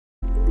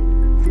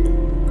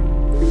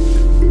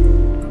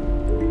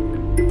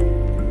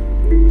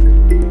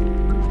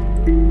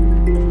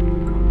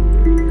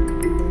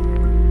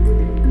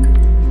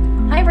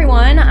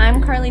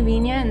Karli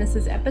Vina, and this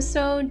is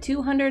episode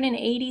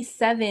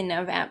 287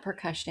 of At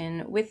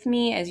Percussion. With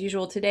me, as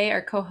usual today,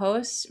 are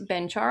co-hosts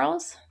Ben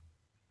Charles.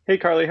 Hey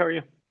Karli, how are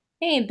you?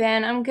 Hey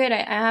Ben, I'm good.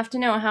 I have to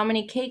know, how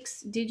many cakes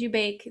did you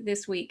bake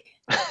this week?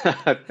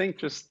 I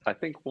think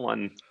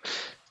one.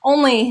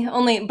 Only.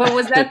 But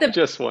was that the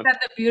Just one.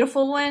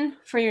 beautiful one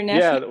for your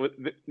nephew?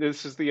 Yeah,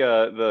 this is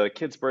the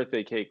kid's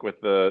birthday cake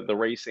with the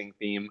racing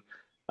theme,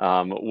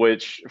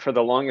 which for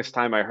the longest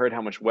time I heard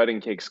how much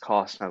wedding cakes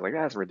cost, and I was like,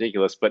 that's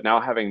ridiculous. But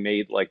now having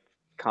made like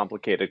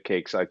complicated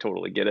cakes, I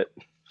totally get it.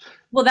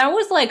 Well, that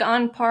was like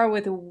on par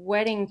with a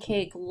wedding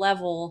cake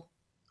level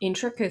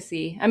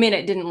intricacy. I mean,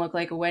 it didn't look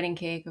like a wedding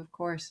cake, of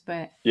course,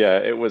 but Yeah,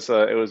 it was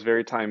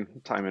very time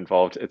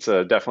involved. It's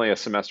definitely a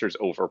semester's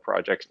over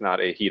project, not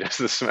a heat of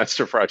the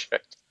semester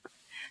project.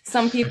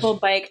 some people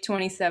bike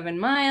 27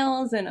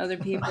 miles and other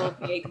people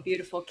bake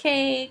beautiful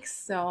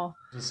cakes. So,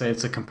 To say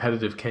it's a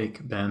competitive cake,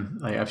 Ben.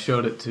 Like I've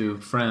showed it to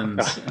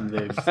friends, and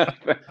they've.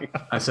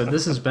 I said,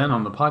 "This is Ben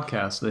on the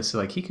podcast." They said,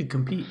 like he could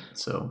compete.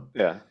 So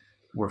Yeah.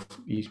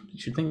 you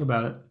should think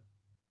about it.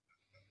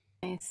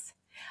 nice.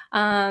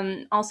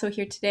 Also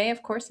here today,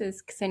 of course,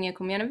 is Ksenija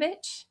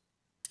Komljenović.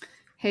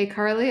 Hey,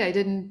 Karli, I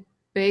didn't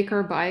bake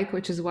or bike,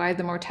 which is why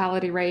the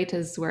mortality rate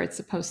is where it's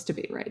supposed to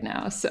be right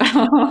now. So,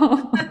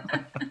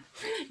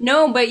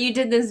 No, but you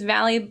did this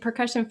Valley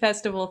Percussion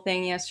Festival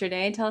thing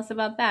yesterday. Tell us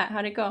about that.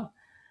 How'd it go?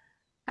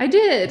 I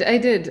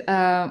did.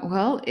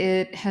 Well,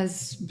 it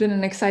has been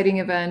an exciting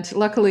event.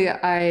 Luckily,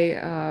 I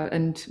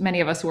and many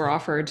of us were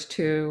offered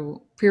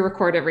to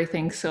pre-record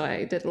everything, so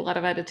I did a lot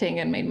of editing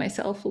and made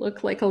myself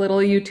look like a little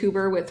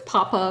YouTuber with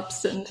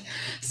pop-ups and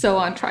so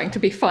on, trying to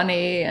be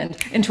funny and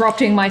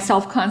interrupting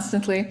myself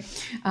constantly.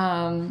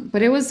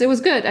 But it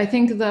was good. I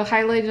think the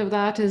highlight of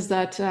that is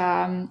that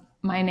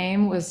my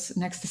name was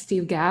next to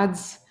Steve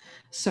Gadd's.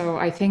 So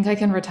I think I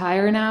can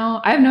retire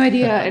now. I have no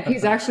idea if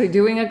he's actually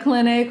doing a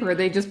clinic or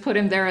they just put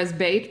him there as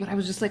bait, but I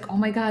was just like, oh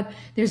my God,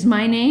 there's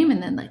my name.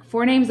 And then like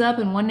four names up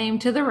and one name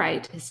to the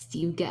right is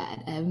Steve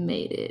Gadd. I've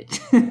made it.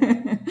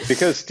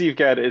 Because Steve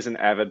Gadd is an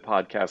avid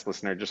podcast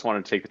listener, just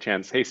wanted to take the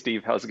chance. Hey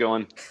Steve, how's it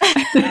going?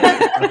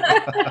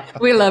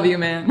 We love you,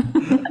 man.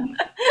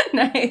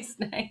 Nice,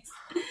 nice.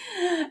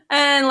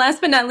 And last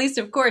but not least,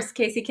 of course,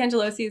 Casey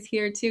Cangelosi is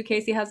here too.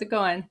 Casey, how's it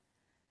going?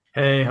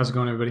 Hey, how's it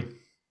going, everybody?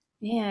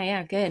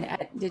 Yeah, good.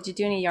 Did you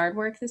do any yard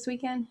work this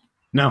weekend?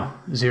 No,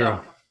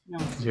 zero, No.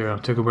 zero.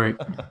 Took a break.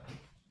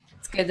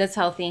 That's good. That's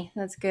healthy.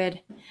 That's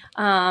good.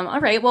 All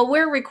right. Well,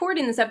 we're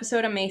recording this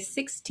episode on May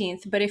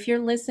 16th, but if you're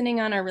listening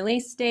on our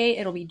release date,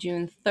 it'll be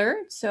June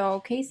 3rd.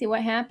 So, Casey,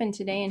 what happened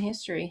today in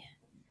history?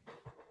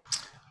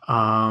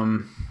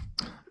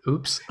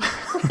 Oops.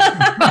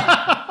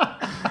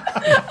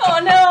 Oh,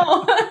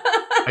 no.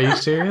 Are you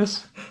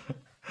serious?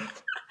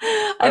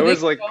 I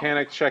was think like so.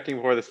 panic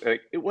checking for this.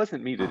 Like, it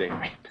wasn't me today,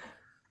 right?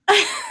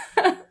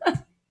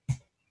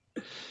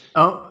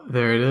 Oh,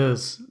 there it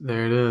is.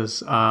 There it is.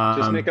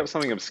 Just make up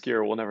something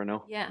obscure. We'll never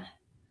know. Yeah.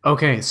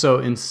 Okay, so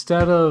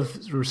instead of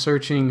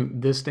researching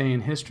this day in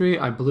history,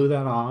 I blew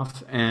that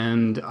off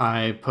and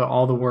I put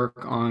all the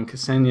work on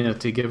Ksenija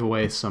to give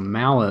away some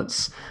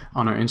mallets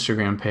on our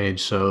Instagram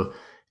page. So,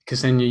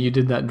 Ksenija, you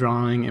did that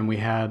drawing and we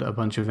had a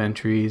bunch of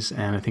entries,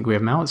 and I think we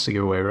have mallets to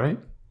give away, right?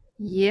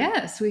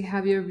 Yes, we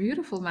have your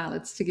beautiful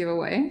mallets to give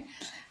away.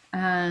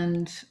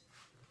 And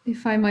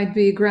if I might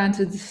be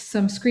granted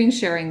some screen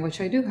sharing,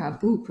 which I do have,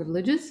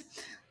 privileges,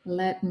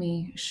 let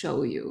me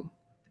show you.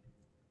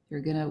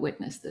 You're going to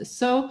witness this.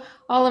 So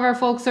all of our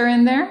folks are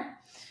in there.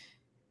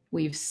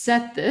 We've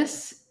set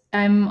this.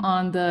 I'm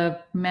on the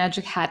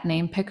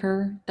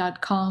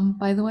magichatnamepicker.com,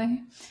 by the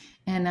way.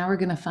 And now we're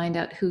going to find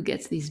out who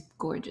gets these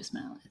gorgeous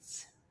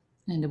mallets.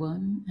 And a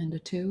one, and a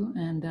two,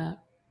 and a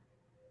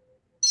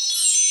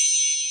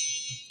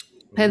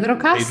Pedro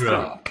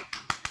Castro.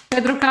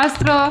 Pedro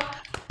Castro,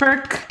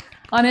 perk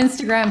on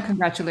Instagram.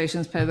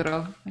 Congratulations,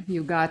 Pedro.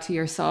 You got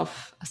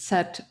yourself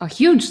a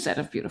huge set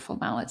of beautiful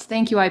mallets.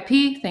 Thank you,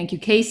 IP. Thank you,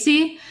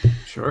 Casey.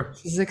 Sure.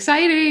 This is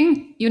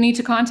exciting. You need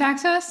to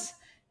contact us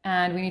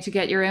and we need to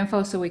get your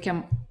info so we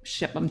can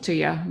ship them to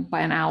you by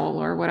an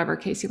owl or whatever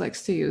Casey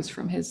likes to use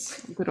from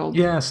his good old.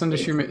 Yeah, send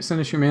us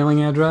your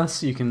mailing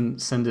address. You can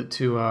send it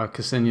to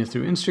Ksenija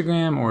through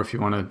Instagram, or if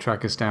you want to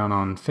track us down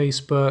on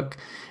Facebook,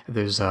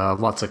 there's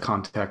lots of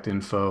contact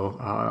info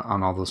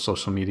on all those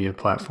social media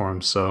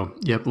platforms. So,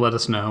 yep, let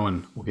us know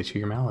and we'll get you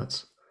your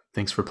mallets.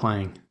 Thanks for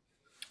playing.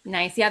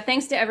 Nice. Yeah.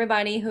 Thanks to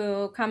everybody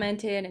who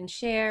commented and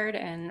shared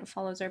and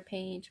follows our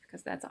page,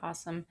 because that's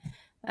awesome.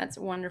 That's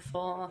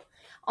wonderful.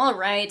 All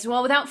right.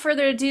 Well, without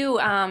further ado,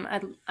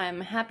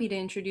 I'm happy to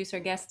introduce our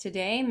guest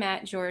today,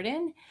 Matt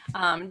Jordan.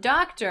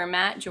 Dr.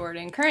 Matt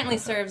Jordan currently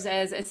serves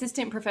as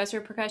Assistant Professor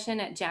of Percussion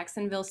at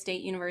Jacksonville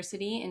State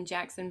University in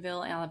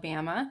Jacksonville,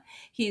 Alabama.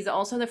 He's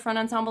also the front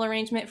ensemble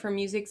arrangement for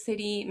Music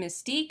City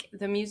Mystique,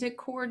 the music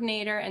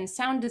coordinator and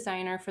sound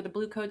designer for the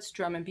Blue Coats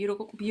Drum and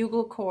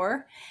Bugle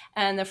Corps,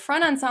 and the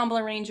front ensemble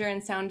arranger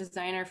and sound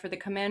designer for the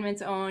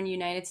Commandment's own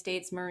United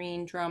States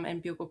Marine Drum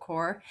and Bugle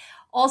Corps.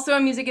 also a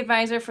music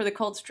advisor for the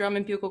Colts Drum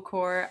and Bugle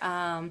Corps.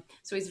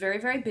 So he's very,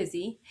 very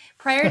busy.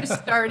 Prior to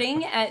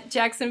starting at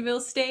Jacksonville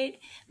State,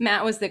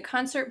 Matt was the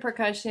concert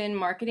percussion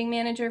marketing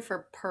manager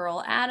for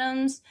Pearl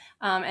Adams,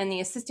 and the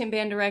assistant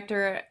band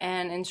director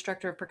and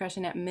instructor of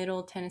percussion at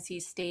Middle Tennessee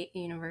State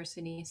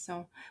University.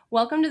 So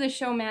welcome to the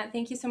show, Matt.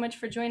 Thank you so much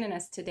for joining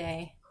us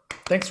today.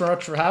 Thanks very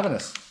much for having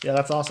us. Yeah,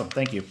 that's awesome.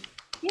 Thank you.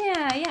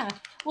 Yeah.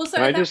 Well, so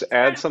Can I just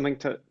add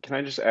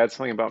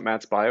something about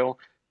Matt's bio?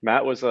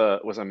 Matt was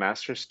a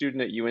master's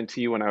student at UNT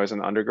when I was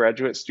an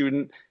undergraduate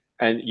student.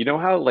 And you know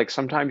how like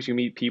sometimes you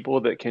meet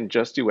people that can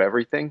just do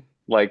everything?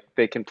 Like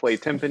they can play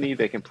timpani,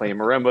 they can play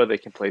marimba, they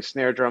can play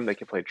snare drum, they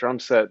can play drum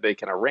set, they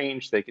can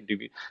arrange, they can do.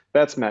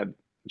 That's Matt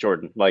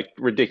Jordan, like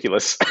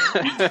ridiculous.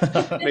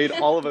 Made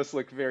all of us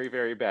look very,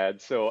 very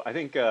bad. So I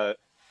think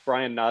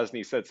Brian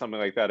Nosny said something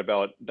like that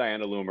about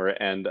Diana Loomer,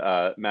 and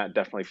Matt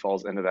definitely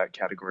falls into that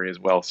category as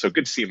well. So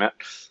good to see you, Matt.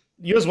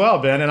 You as well,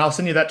 Ben, and I'll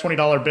send you that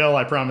 $20 bill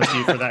I promised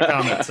you for that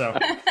comment. So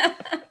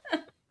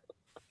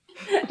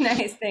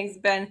nice, thanks,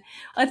 Ben.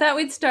 I thought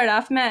we'd start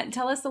off, Matt.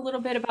 Tell us a little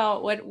bit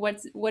about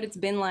what it's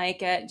been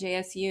like at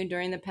JSU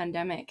during the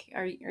pandemic.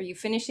 Are you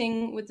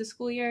finishing with the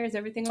school year? Is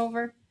everything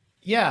over?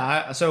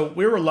 yeah, so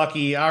we were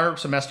lucky. Our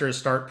semesters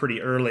start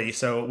pretty early,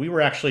 so we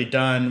were actually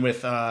done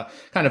with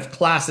kind of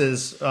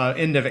classes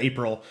end of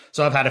April.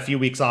 So I've had a few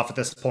weeks off at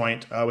this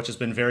point, which has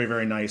been very,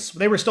 very nice.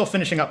 They were still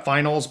finishing up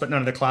finals, but none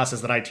of the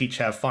classes that I teach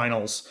have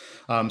finals.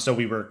 So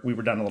we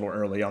were done a little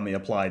early on the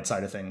applied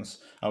side of things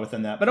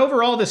within that. But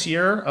overall, this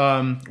year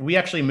we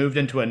actually moved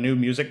into a new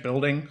music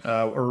building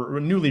or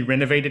newly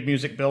renovated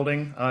music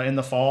building in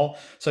the fall.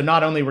 So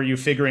not only were you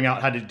figuring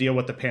out how to deal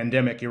with the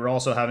pandemic, you were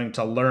also having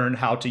to learn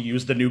how to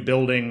use the new building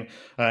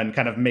and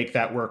kind of make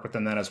that work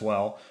within that as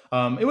well.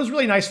 It was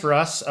really nice for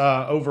us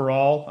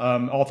overall,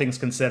 all things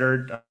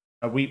considered.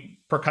 We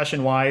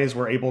percussion wise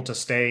were able to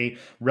stay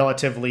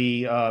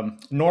relatively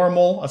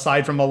normal,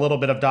 aside from a little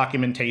bit of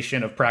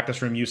documentation of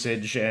practice room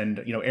usage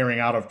and airing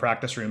out of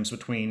practice rooms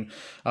between,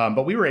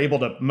 but we were able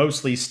to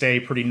mostly stay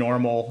pretty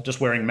normal, just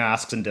wearing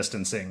masks and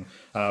distancing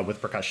with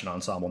percussion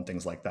ensemble and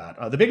things like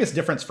that. The biggest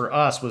difference for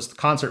us was the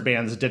concert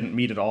bands didn't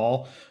meet at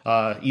all,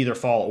 either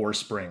fall or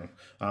spring.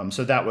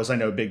 So that was, I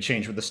know, a big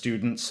change for the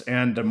students,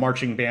 and the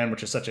marching band,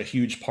 which is such a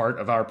huge part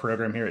of our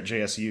program here at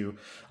JSU.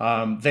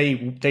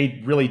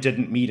 They really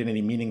didn't meet in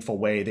any meaningful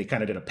way. They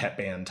kind of did a pet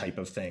band type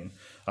of thing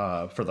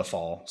for the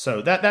fall.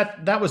 So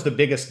that was the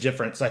biggest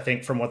difference, I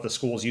think, from what the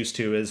school's used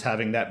to, is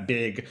having that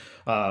big,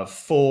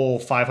 full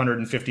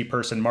 550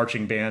 person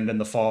marching band in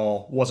the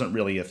fall wasn't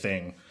really a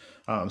thing.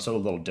 So a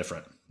little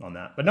different on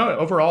that. But no,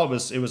 overall,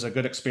 it was a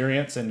good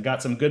experience and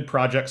got some good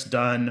projects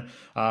done.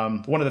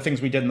 One of the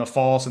things we did in the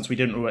fall, since we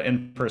didn't do an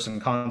in-person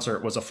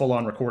concert, was a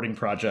full-on recording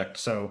project.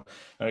 So,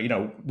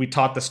 we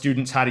taught the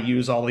students how to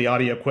use all the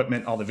audio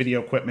equipment, all the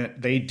video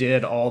equipment. They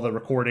did all the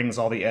recordings,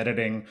 all the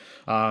editing,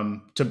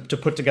 to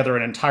put together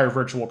an entire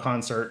virtual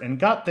concert, and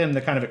got them the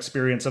kind of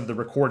experience of the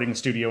recording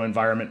studio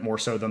environment more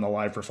so than the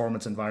live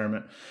performance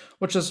environment,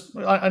 which is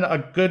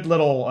a good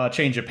little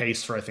change of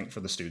pace for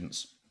the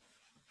students.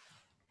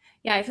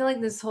 Yeah, I feel like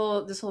this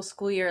whole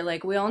school year,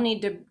 like we all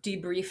need to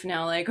debrief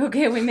now. Like,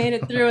 okay, we made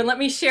it through, and let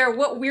me share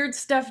what weird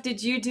stuff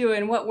did you do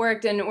and what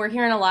worked. And we're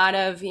hearing a lot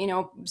of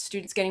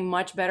students getting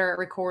much better at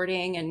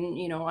recording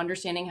and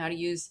understanding how to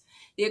use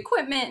the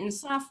equipment and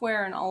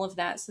software and all of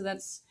that. So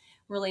that's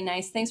really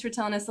nice. Thanks for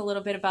telling us a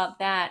little bit about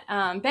that,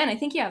 Ben. I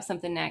think you have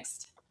something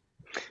next.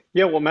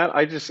 Yeah, well, Matt,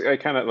 I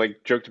kind of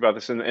like joked about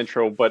this in the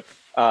intro, but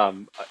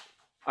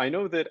I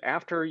know that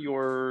after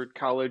your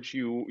college,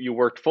 you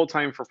worked full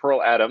time for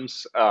Pearl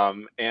Adams,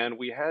 and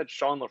we had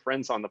Sean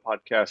LaFrenz on the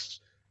podcast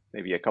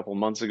maybe a couple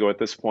months ago at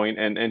this point,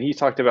 and he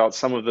talked about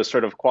some of the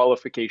sort of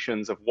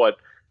qualifications of what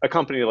a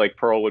company like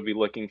Pearl would be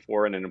looking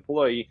for in an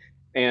employee.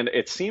 And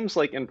it seems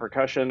like in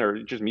percussion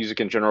or just music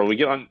in general, we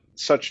get on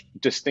such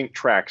distinct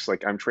tracks.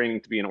 Like I'm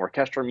training to be an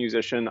orchestral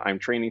musician, I'm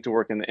training to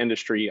work in the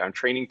industry, I'm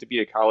training to be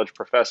a college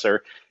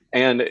professor.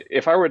 And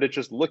if I were to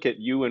just look at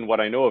you and what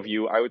I know of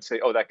you, I would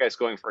say, oh, that guy's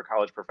going for a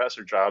college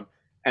professor job.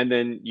 And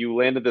then you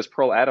landed this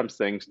Pearl Adams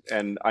thing.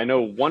 And I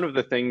know one of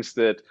the things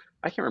that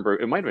I can't remember,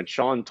 it might have been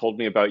Sean told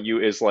me about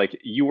you, is like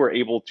you were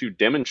able to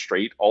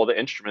demonstrate all the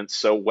instruments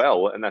so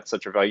well. And that's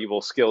such a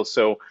valuable skill.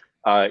 So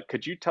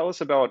could you tell us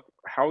about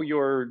how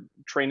your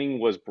training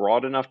was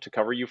broad enough to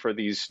cover you for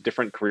these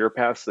different career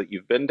paths that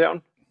you've been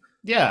down?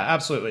 Yeah,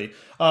 absolutely.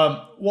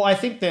 Well, I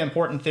think the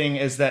important thing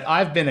is that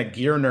I've been a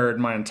gear nerd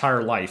my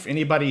entire life.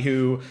 Anybody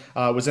who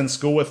was in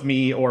school with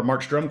me or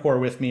marched drum corps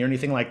with me or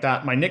anything like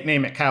that, my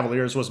nickname at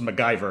Cavaliers was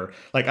MacGyver.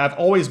 Like I've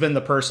always been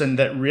the person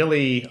that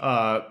really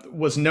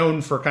was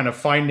known for kind of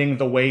finding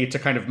the way to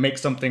kind of make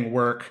something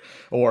work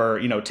or,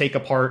 take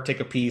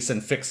a piece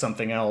and fix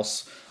something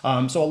else.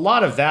 So a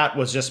lot of that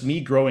was just me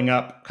growing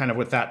up kind of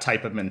with that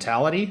type of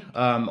mentality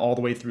all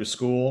the way through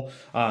school.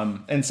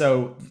 And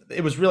so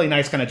it was really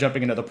nice kind of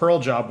jumping into the Pearl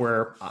job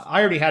where I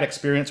already had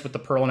experience with the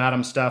Pearl and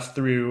Atom stuff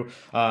through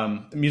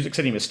Music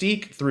City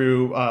Mystique,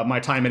 through my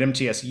time at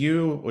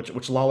MTSU,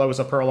 which Lalo was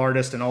a Pearl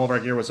artist and all of our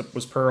gear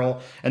was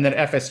Pearl. And then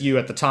FSU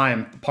at the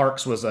time,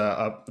 Parks was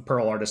a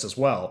Pearl artist as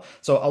well.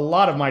 So a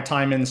lot of my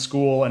time in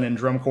school and in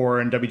drum corps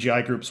and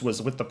WGI groups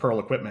was with the Pearl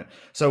equipment.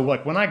 So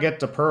like when I get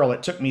to Pearl,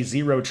 it took me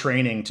zero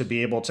training to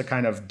be able to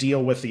kind of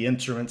deal with the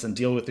instruments and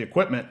deal with the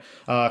equipment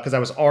because I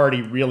was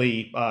already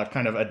really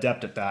kind of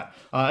adept at that.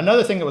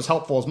 Another thing that was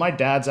helpful is my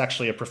dad's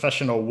actually a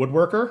professional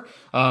woodworker.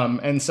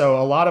 And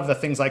so a lot of the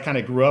things I kind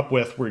of grew up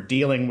with were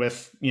dealing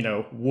with,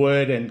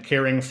 wood and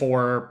caring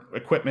for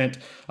equipment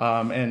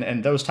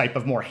and those type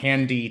of more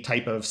handy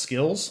type of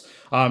skills.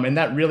 And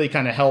that really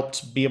kind of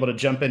helped be able to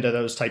jump into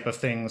those type of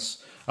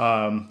things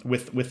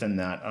within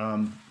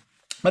that.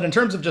 But in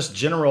terms of just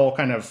general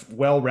kind of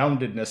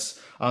well-roundedness,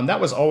 that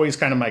was always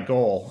kind of my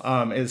goal,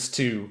 is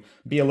to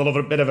be a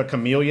little bit of a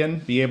chameleon,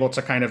 be able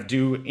to kind of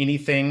do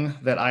anything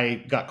that I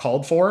got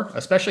called for,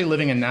 especially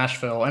living in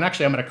Nashville. And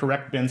actually, I'm going to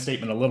correct Ben's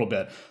statement a little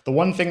bit. The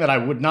one thing that I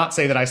would not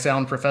say that I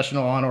sound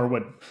professional on or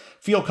would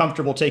feel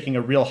comfortable taking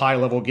a real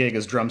high-level gig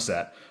is drum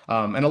set.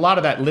 And a lot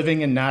of that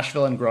living in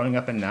Nashville and growing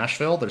up in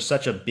Nashville, there's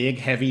such a big,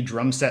 heavy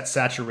drum set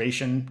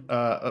saturation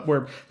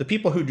where the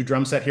people who do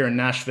drum set here in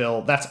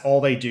Nashville, that's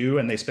all they do.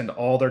 And they spend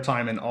all their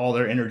time and all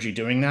their energy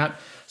doing that.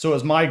 So it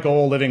was my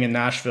goal living in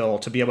Nashville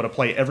to be able to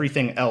play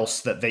everything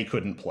else that they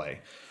couldn't play.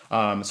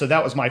 So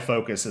that was my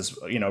focus is,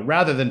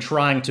 rather than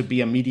trying to be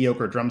a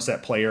mediocre drum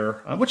set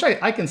player, which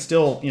I can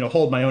still,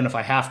 hold my own if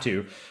I have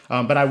to,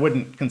 but I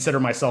wouldn't consider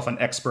myself an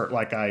expert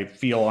like I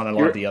feel on a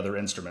lot of the other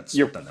instruments.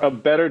 You're a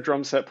better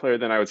drum set player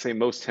than I would say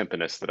most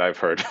timpanists that I've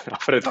heard. I'll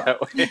put it that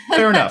way.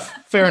 Fair enough.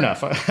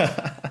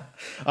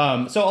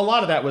 So a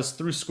lot of that was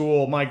through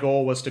school. My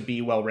goal was to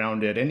be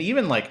well-rounded. And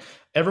even like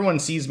everyone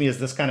sees me as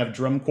this kind of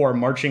drum corps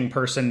marching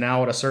person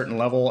now at a certain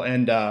level.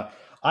 And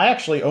I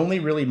actually only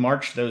really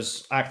marched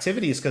those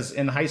activities because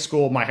in high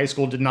school, my high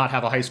school did not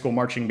have a high school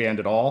marching band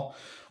at all.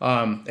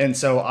 And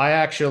so I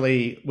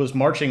actually was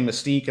marching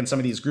Mystique and some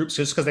of these groups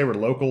just because they were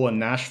local in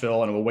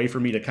Nashville and a way for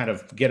me to kind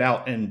of get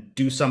out and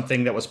do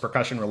something that was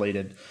percussion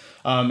related.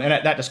 And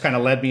that just kind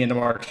of led me into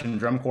march and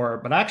drum corps.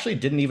 But I actually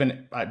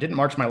didn't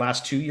march my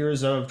last 2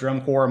 years of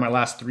drum corps, my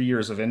last 3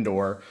 years of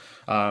indoor,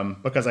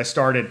 because I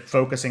started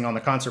focusing on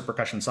the concert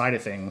percussion side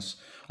of things.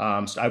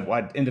 So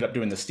I ended up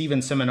doing the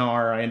Stevens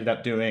Seminar. I ended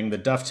up doing the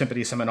Duff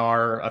Timpani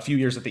Seminar, a few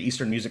years at the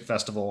Eastern Music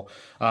Festival.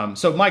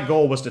 So my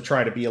goal was to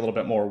try to be a little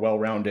bit more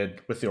well-rounded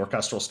with the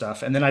orchestral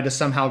stuff. And then I just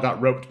somehow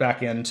got roped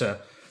back into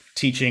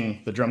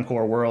teaching the drum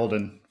corps world,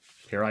 and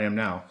here I am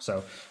now.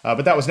 So,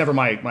 but that was never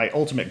my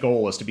ultimate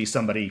goal, is to be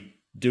somebody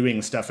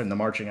doing stuff in the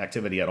marching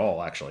activity at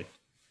all, actually.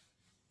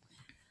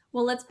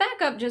 Well, let's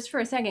back up just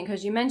for a second,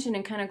 because you mentioned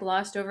and kind of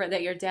glossed over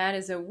that your dad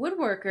is a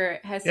woodworker.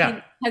 Has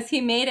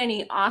he made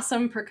any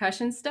awesome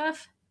percussion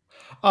stuff?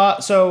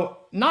 So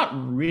not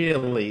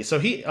really. So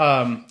he,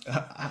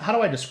 how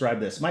do I describe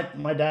this?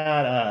 My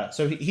dad,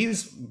 so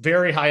he's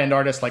very high-end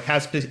artist, like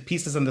has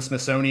pieces in the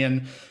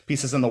Smithsonian,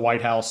 pieces in the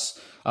White House,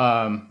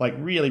 like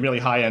really, really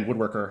high-end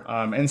woodworker.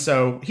 And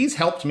so he's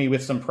helped me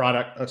with some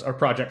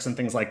projects and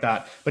things like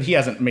that, but he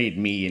hasn't made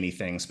me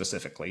anything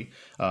specifically,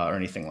 or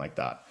anything like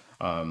that.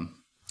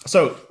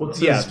 So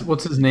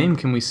what's his name?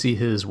 Can we see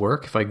his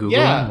work if I Google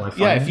him?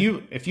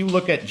 If you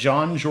look at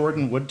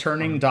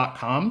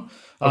johnjordanwoodturning.com,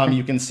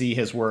 you can see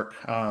his work.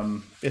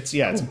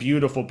 It's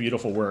beautiful,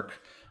 beautiful work.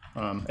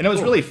 And it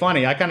was really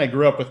funny. I kind of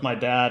grew up with my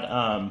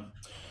dad,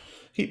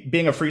 he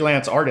being a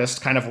freelance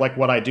artist, kind of like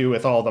what I do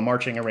with all the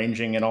marching,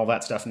 arranging, and all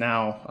that stuff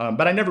now.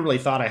 But I never really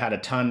thought I had a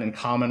ton in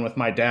common with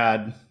my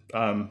dad.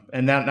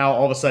 And that now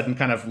all of a sudden,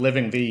 kind of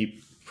living the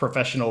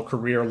professional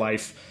career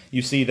life,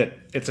 you see that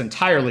it's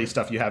entirely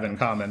stuff you have in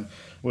common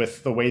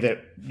with the way that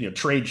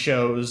trade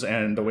shows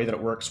and the way that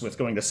it works with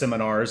going to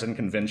seminars and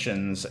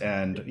conventions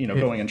and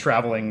going and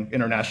traveling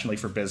internationally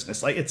for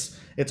business. Like it's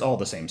all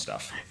the same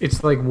stuff.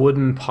 It's like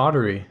wooden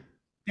pottery.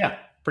 Yeah,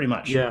 pretty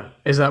much. Yeah.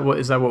 Is that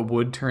what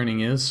wood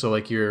turning is? So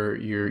like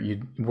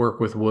you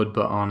work with wood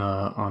but on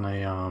a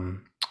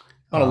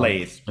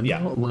lathe.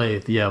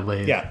 Lathe.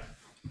 Yeah.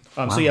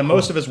 So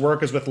most of his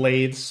work is with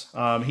lathes.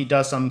 He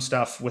does some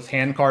stuff with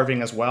hand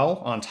carving as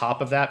well on top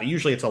of that, but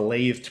usually it's a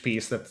lathed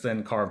piece that's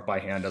then carved by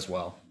hand as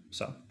well.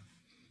 So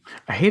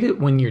I hate it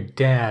when your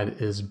dad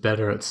is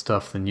better at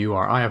stuff than you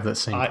are. I have that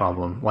same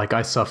problem. Like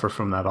I suffer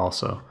from that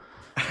also.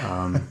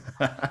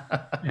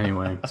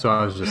 Anyway, so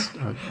I was just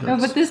no,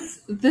 but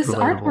this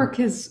artwork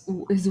is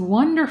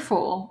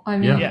wonderful. I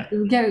mean,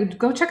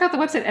 go check out the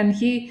website. And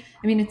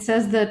it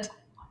says that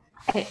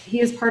he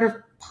is part of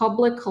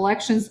public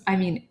collections,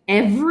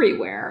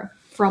 everywhere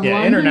from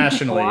London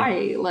internationally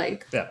to Hawaii,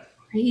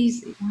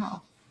 crazy.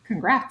 Wow,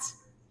 congrats.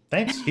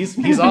 Thanks. He's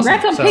awesome.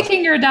 Congrats on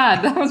picking your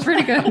dad. That was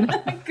pretty good.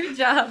 Good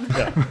job.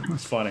 Yeah,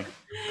 it's funny.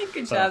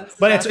 Good So, job.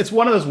 but it's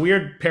one of those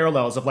weird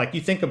parallels of like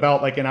you think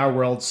about like in our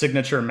world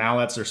signature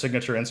mallets or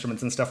signature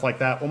instruments and stuff like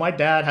that. Well, my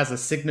dad has a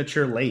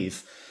signature lathe.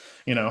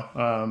 Is that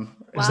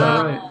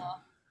Wow. right?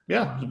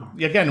 Yeah.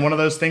 Again, one of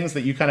those things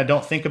that you kind of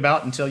don't think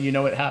about until you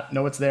know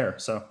know it's there.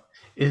 So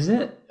Is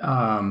it?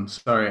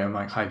 Sorry, I'm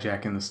like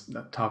hijacking this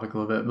topic a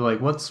little bit. But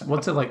like,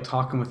 what's it like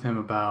talking with him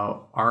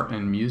about art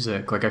and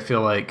music? Like, I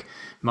feel like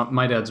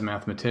my dad's a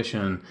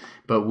mathematician,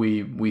 but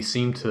we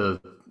seem to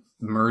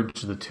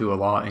merge the two a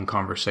lot in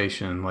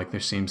conversation. Like, there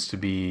seems to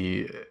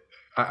be,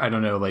 I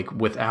don't know, like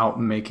without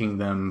making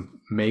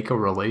them make a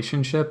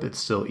relationship, it's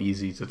still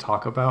easy to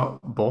talk about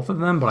both of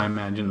them. But I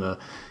imagine the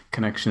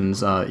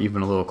connection's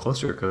even a little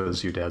closer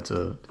because your dad's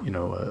a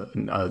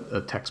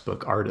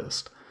textbook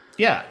artist.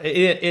 yeah,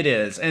 it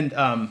is. And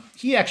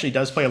he actually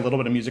does play a little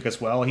bit of music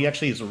as well. He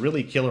actually is a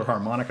really killer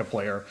harmonica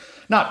player,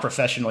 not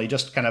professionally,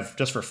 just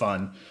for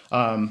fun.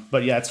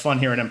 But yeah, it's fun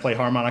hearing him play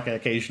harmonica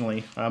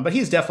occasionally. But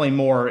he's definitely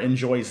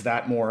enjoys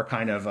that more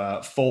kind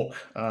of folk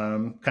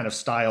kind of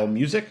style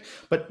music.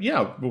 But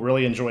yeah, we'll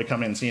really enjoy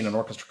coming and seeing an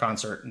orchestra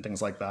concert and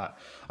things like that.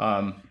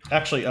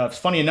 Actually,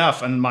 funny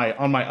enough, on my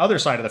other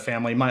side of the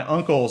family, my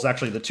uncle is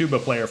actually the tuba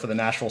player for the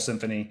Nashville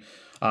Symphony.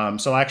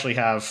 So I actually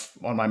have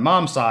on my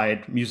mom's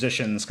side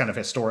musicians kind of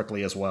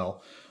historically as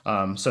well.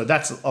 So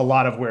that's a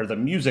lot of where the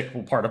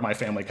musical part of my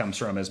family comes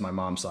from is my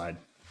mom's side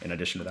in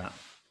addition to that.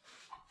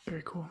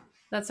 Very cool.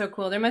 That's so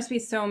cool. There must be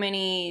so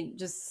many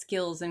just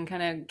skills and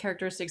kind of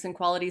characteristics and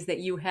qualities that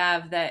you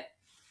have that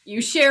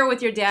you share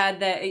with your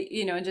dad that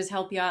just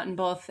help you out in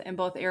both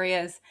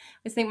areas.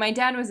 I just think my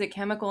dad was a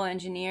chemical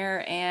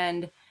engineer,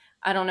 and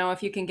I don't know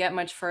if you can get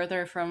much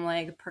further from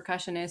like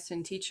percussionist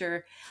and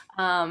teacher.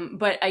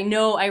 But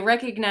I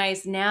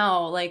recognize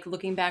now, like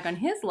looking back on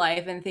his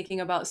life and thinking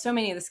about so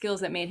many of the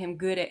skills that made him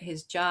good at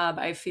his job,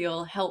 I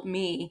feel helped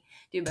me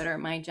do better at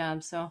my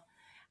job. So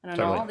I don't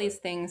know, all these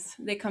things,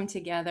 they come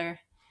together.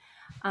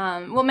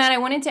 Well, Matt, I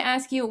wanted to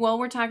ask you, while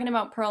we're talking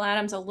about Pearl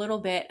Adams a little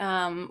bit,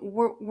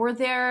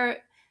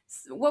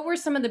 what were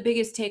some of the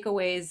biggest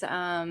takeaways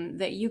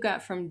that you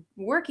got from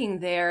working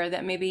there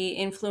that maybe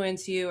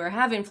influenced you or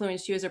have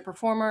influenced you as a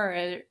performer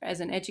or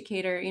as an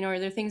educator? Are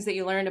there things that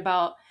you learned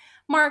about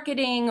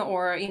marketing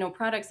or,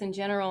 products in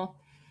general?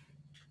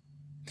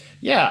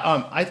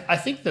 Yeah, I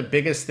think the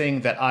biggest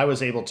thing that I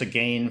was able to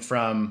gain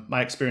from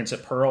my experience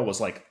at Pearl was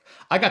like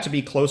I got to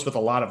be close with a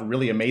lot of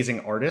really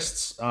amazing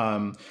artists,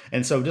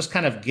 and so just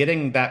kind of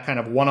getting that kind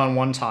of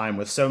one-on-one time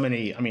with so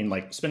many. I mean,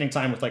 like spending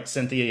time with like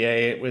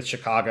Cynthia Ye with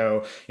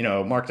Chicago,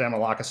 Mark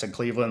Damalakis in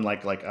Cleveland,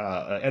 like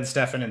Ed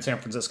Steffen in San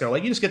Francisco.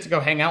 Like you just get to go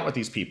hang out with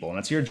these people, and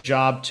it's your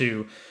job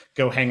to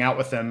go hang out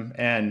with them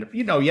and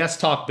yes,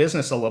 talk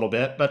business a little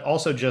bit, but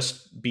also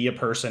just be a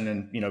person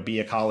and be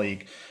a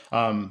colleague.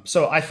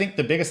 So I think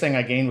the biggest thing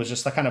I gained was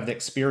just the kind of the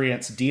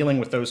experience dealing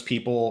with those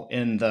people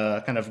in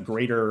the kind of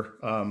greater,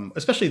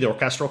 especially the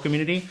orchestral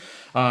community.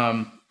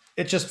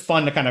 It's just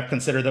fun to kind of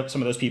consider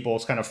some of those people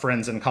as kind of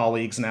friends and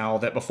colleagues now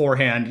that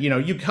beforehand,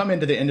 you come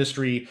into the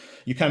industry,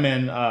 you come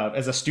in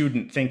as a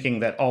student thinking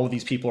that all of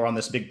these people are on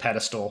this big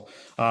pedestal,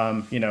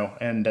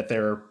 and that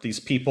they're these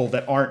people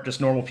that aren't just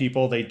normal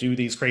people. They do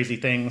these crazy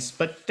things,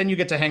 but then you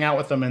get to hang out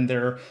with them and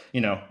they're,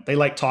 they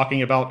like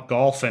talking about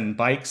golf and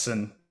bikes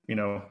and,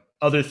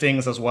 other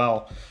things as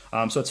well.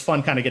 So it's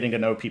fun kind of getting to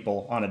know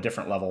people on a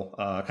different level,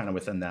 kind of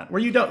within that, where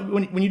you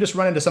don't, when you just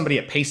run into somebody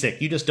at PASIC,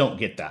 you just don't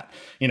get that.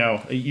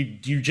 You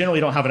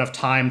generally don't have enough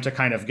time to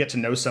kind of get to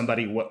know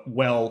somebody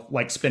well,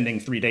 like spending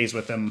 3 days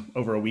with them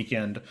over a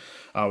weekend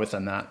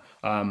within that.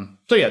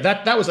 So yeah,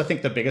 that was, I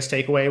think, the biggest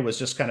takeaway was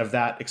just kind of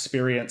that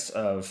experience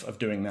of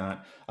doing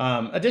that.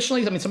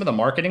 Additionally, I mean, some of the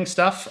marketing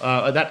stuff,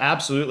 that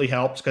absolutely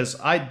helped because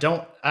I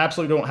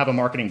absolutely don't have a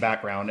marketing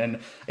background. And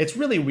it's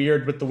really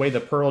weird with the way the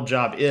Pearl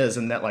job is,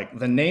 and that like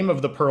the name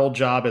of the Pearl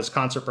job is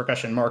concert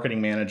percussion marketing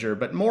manager,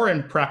 but more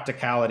in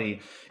practicality,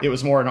 it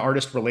was more an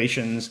artist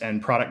relations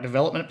and product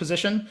development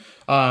position.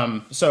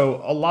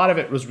 So a lot of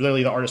it was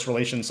really the artist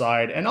relations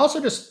side, and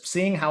also just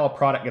seeing how a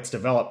product gets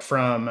developed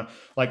from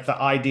like the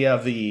idea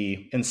of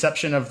the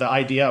inception of the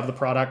idea of the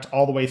product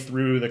all the way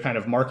through the kind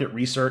of market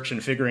research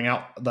and figuring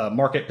out the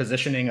market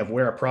positioning of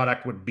where a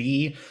product would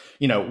be.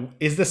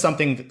 Is this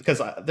something,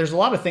 because there's a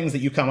lot of things that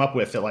you come up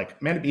with that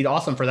like, man, it'd be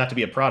awesome for that to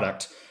be a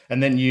product.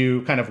 And then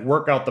you kind of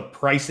work out the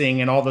pricing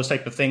and all those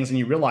type of things, and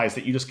you realize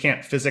that you just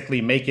can't physically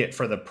make it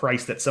for the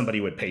price that somebody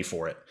would pay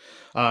for it.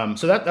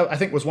 So that I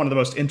think was one of the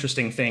most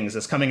interesting things,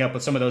 is coming up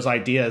with some of those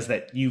ideas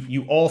that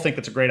you all think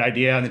it's a great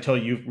idea until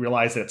you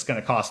realize that it's going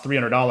to cost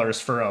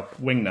 $300 for a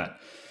wing nut.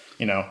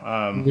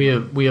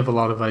 We have a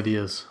lot of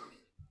ideas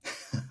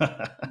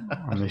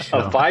on this show.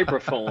 A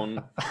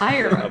vibraphone,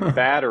 a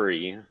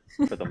battery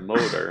for the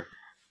motor.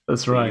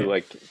 That's right. You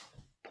like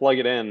plug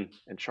it in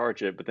and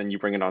charge it, but then you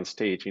bring it on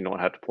stage. You don't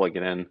have to plug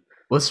it in.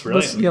 Let's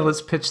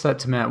pitch that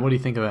to Matt. What do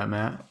you think of that,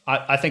 Matt?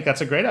 I think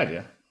that's a great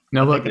idea.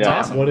 Now look, it's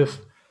awesome.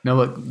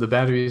 The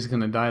battery is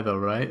going to die though,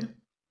 right?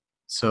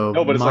 So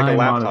no, but it's like a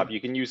laptop. You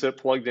can use it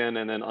plugged in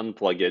and then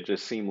unplug it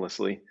just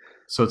seamlessly.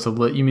 So it's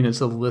you mean it's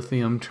a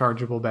lithium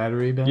chargeable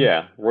battery, Ben?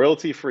 Yeah,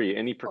 royalty free.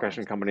 Any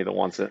percussion company that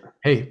wants it.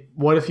 Hey,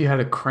 what if you had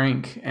a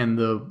crank and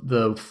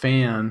the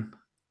fan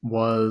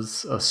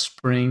was a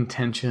spring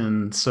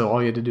tension, so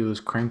all you had to do was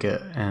crank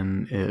it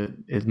and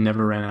it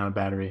never ran out of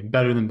battery?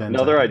 Better than Ben's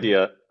Another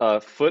idea,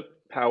 foot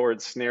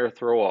powered snare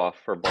throw off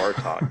for bar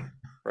talk,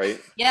 right?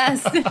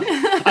 Yes.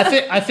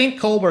 I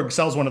think Kohlberg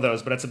sells one of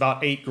those, but it's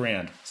about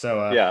 $8,000.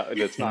 So yeah,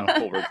 it's not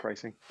Kohlberg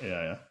pricing.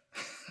 Yeah.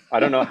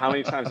 I don't know how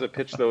many times I've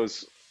pitched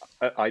those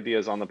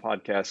ideas on the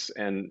podcast,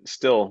 and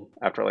still,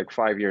 after like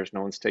 5 years,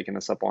 no one's taken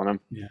us up on them.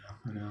 Yeah,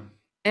 I know.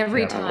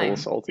 Every time.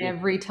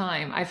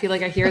 I feel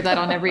like I hear that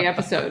on every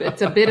episode.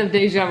 It's a bit of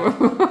deja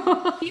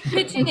vu. Keep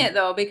pitching it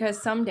though,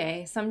 because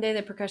someday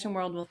the percussion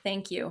world will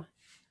thank you.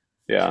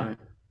 Yeah. Right.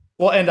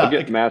 Well, and I'll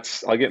get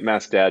Matt's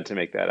dad to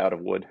make that out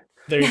of wood.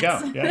 There you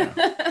go. Yeah.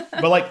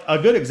 But like a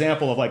good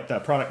example of like the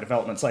product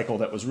development cycle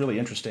that was really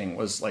interesting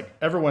was like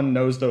everyone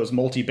knows those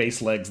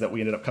multi-bass legs that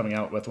we ended up coming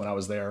out with when I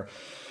was there.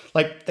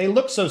 Like they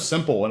look so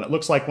simple, and it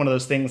looks like one of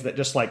those things that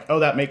just like, oh,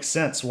 that makes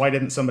sense. Why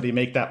didn't somebody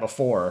make that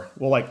before?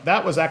 Well, like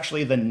that was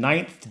actually the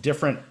 9th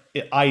different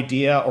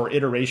idea or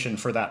iteration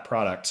for that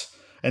product.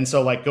 And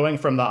so like going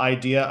from the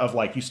idea of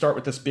like, you start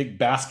with this big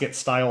basket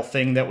style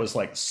thing that was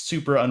like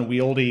super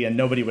unwieldy and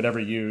nobody would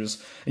ever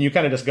use. And you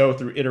kind of just go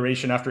through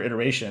iteration after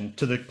iteration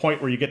to the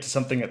point where you get to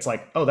something that's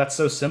like, oh, that's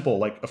so simple.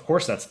 Like, of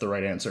course, that's the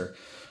right answer.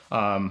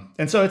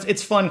 And so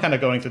it's fun kind of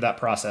going through that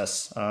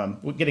process.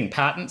 Getting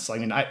patents. I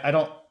mean, I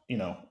don't,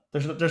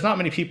 there's not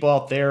many people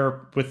out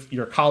there with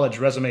your college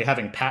resume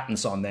having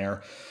patents on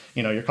there,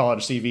 your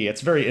college CV.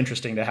 It's very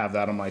interesting to have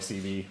that on my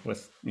CV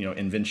with,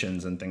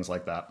 inventions and things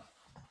like that.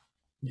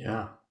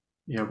 Yeah.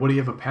 What do you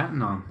have a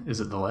patent on?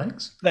 Is it the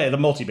legs? The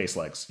multi-bass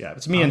legs. Yeah.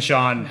 It's me and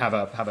Sean have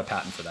a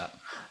patent for that.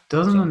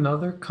 Doesn't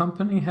another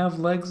company have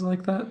legs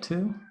like that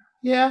too?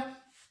 Yeah.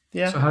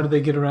 So how do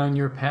they get around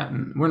your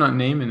patent? We're not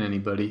naming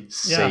anybody.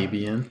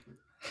 Sabian.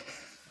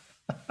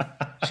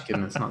 Just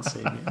kidding. It's not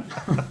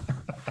Sabian.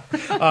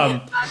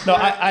 No,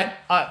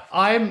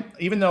 I'm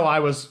even though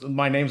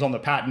my name's on the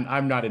patent, I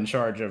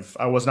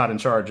was not in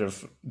charge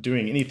of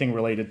doing anything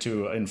related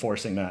to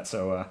enforcing that.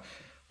 So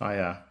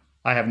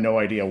I have no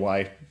idea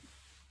why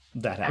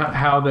that happened.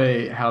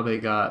 How they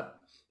got.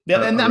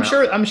 Yeah, and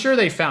I'm sure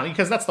they found,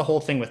 because that's the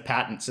whole thing with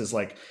patents is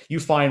like you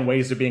find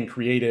ways of being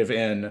creative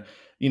and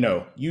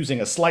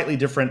using a slightly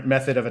different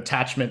method of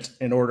attachment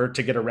in order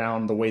to get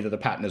around the way that the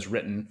patent is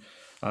written.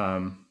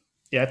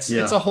 It's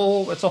a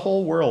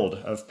whole world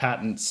of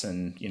patents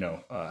and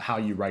how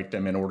you write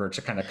them in order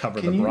to kind of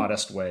cover the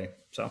broadest way.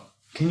 So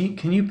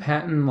can you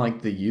patent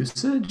like the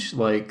usage,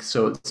 like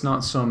so it's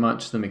not so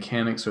much the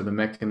mechanics or the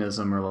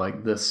mechanism or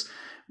like this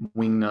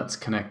wing nut's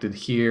connected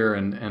here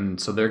and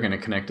so they're going to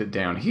connect it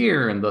down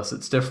here and thus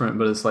it's different,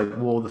 but it's like,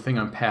 well, the thing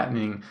I'm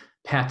patenting,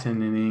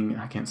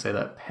 I can't say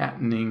that,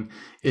 patenting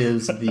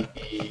is the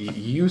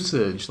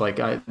usage, like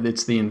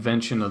it's the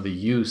invention of the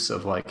use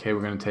of like, hey,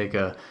 we're going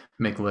to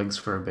make legs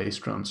for a bass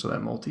drum so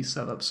that multi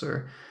setups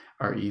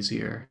are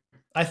easier.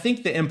 I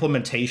think the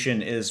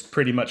implementation is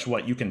pretty much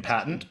what you can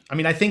patent. I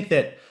mean, I think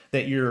that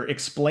you're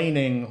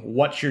explaining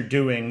what you're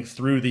doing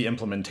through the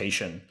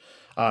implementation.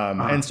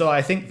 And so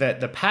I think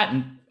that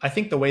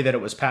the way that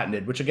it was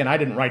patented, which again, I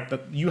didn't write,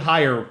 but you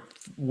hire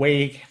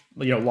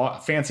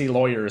fancy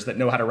lawyers that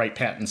know how to write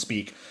patent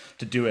speak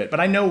to do it. But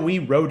I know we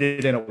wrote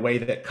it in a way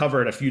that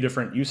covered a few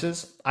different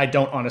uses. I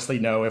don't honestly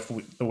know if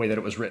the way that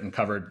it was written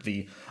covered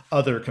the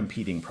other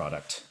competing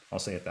product. I'll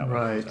say it that way.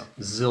 Right. So.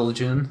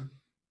 Zildjian.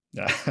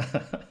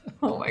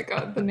 Oh my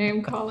God, the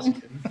name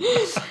calling.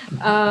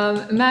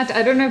 Matt,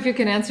 I don't know if you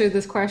can answer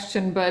this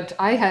question, but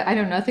I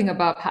know nothing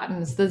about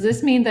patents. Does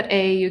this mean that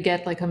you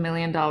get like $1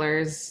 million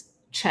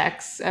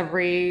checks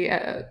every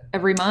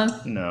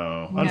month?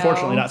 No,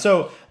 unfortunately not.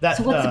 So what's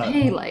the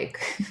pay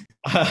like?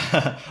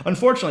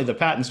 Unfortunately, the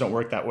patents don't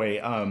work that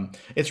way.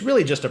 It's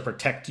really just to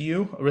protect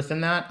you within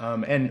that.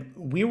 And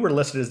we were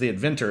listed as the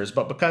inventors,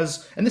 but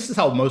and this is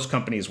how most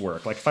companies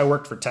work. Like if I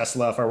worked for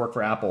Tesla, if I worked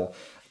for Apple,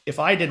 if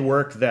I did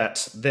work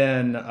that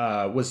then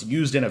was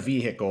used in a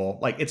vehicle,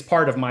 like it's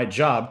part of my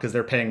job because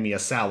they're paying me a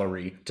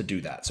salary to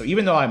do that. So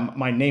even though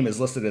my name is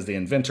listed as the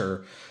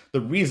inventor, the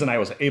reason I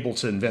was able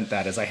to invent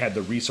that is I had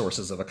the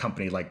resources of a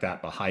company like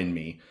that behind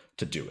me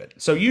to do it.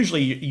 So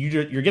usually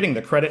you're getting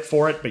the credit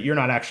for it, but you're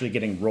not actually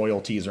getting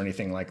royalties or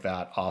anything like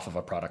that off of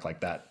a product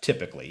like that,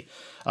 typically.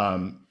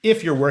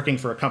 If you're working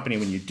for a company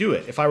when you do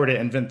it, if I were to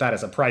invent that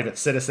as a private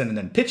citizen and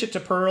then pitch it to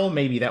Pearl,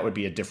 maybe that would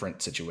be a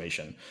different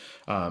situation.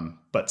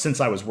 But since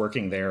I was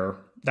working there,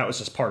 that was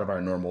just part of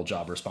our normal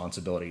job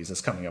responsibilities,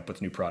 is coming up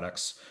with new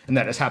products. And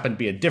that has happened to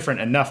be a different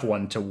enough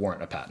one to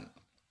warrant a patent.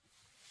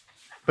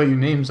 But your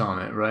name's on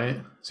it, right?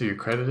 So you're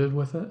credited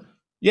with it?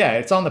 Yeah,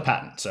 it's on the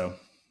patent. So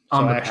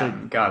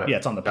patent. Got it. Yeah,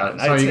 it's on the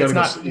patent. So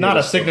it's not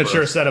a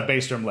signature set of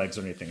bass drum legs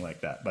or anything like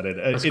that, but it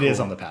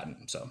is on the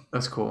patent. So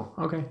that's cool.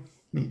 Okay.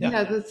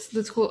 Yeah,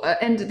 that's cool.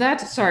 And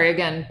that, sorry,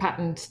 again,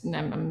 patent,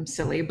 I'm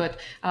silly, but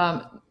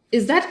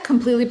is that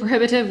completely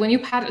prohibitive when you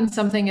patent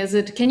something?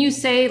 Can you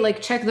say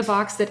like, check the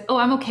box that, oh,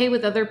 I'm okay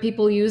with other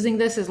people using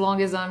this as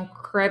long as I'm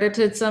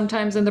credited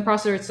sometimes in the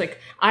process, or it's like,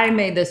 I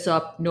made this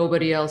up,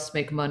 nobody else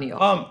make money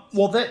off it?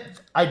 Well, that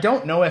I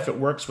don't know if it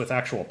works with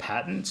actual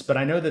patents, but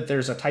I know that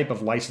there's a type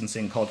of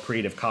licensing called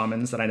Creative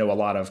Commons that I know a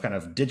lot of kind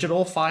of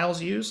digital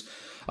files use.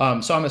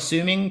 So I'm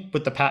assuming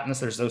with the patents,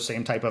 there's those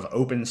same type of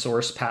open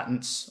source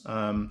patents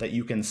that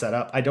you can set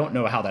up. I don't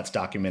know how that's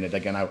documented.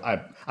 Again,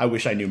 I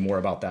wish I knew more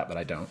about that, but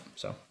I don't.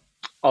 So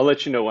I'll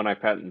let you know when I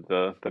patent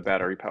the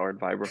battery powered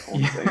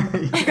vibraphone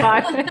thing.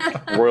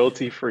 God.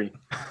 Royalty free.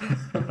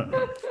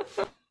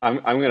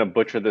 I'm gonna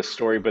butcher this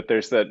story, but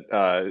there's that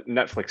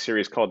Netflix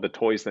series called The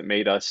Toys That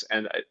Made Us,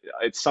 and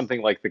it's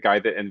something like the guy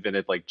that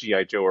invented like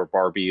G.I. Joe or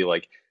Barbie.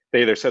 Like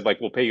they either said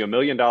like we'll pay you $1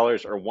 million or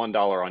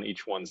 $1 on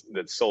each one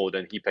that's sold,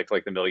 and he picked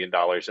like the $1 million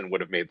and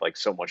would have made like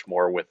so much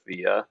more with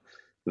the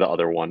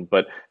other one.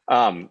 But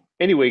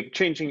anyway,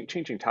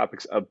 changing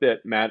topics a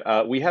bit,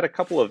 Matt. We had a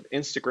couple of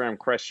Instagram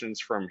questions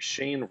from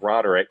Shane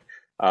Roderick.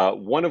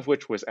 One of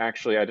which was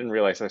actually, I didn't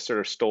realize I sort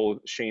of stole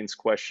Shane's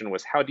question,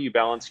 was how do you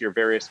balance your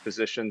various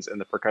positions in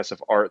the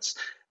percussive arts?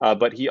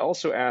 But he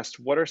also asked,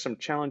 what are some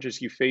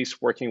challenges you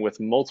face working with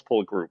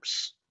multiple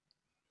groups?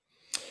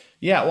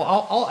 yeah,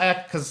 well, I'll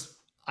add because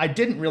I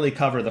didn't really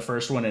cover the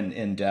first one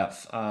in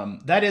depth.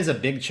 That is a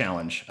big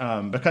challenge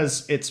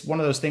because it's one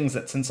of those things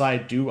that since I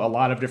do a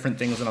lot of different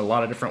things in a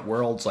lot of different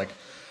worlds, like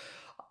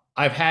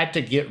I've had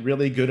to get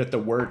really good at the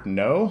word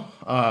no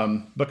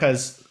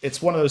because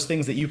it's one of those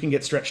things that you can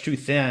get stretched too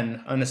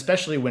thin, and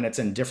especially when it's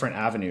in different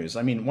avenues.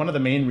 I mean, one of the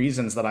main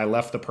reasons that I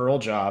left the Pearl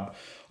job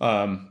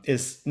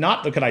is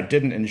not because I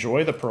didn't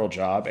enjoy the Pearl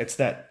job. It's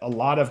that a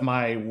lot of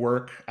my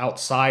work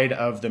outside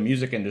of the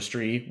music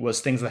industry was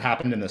things that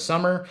happened in the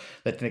summer,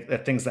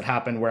 that things that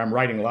happened where I'm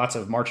writing lots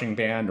of marching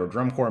band or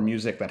drum corps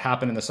music that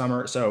happened in the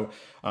summer. So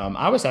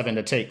I was having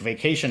to take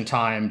vacation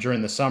time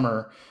during the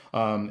summer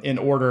in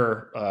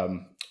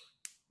order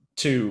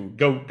to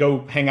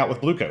go hang out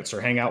with Bluecoats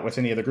or hang out with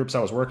any of the groups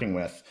I was working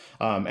with.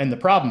 And the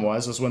problem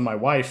was when my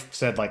wife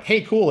said like,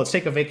 hey, cool, let's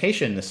take a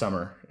vacation this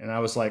summer. And I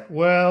was like,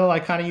 well, I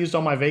kind of used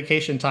all my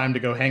vacation time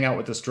to go hang out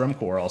with this drum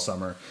corps all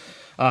summer.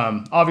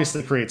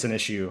 Obviously creates an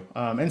issue.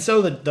 And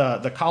so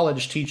the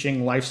college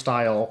teaching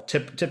lifestyle,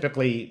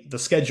 typically the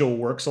schedule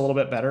works a little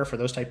bit better for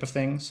those type of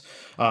things.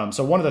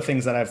 So one of the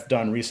things that I've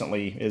done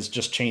recently is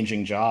just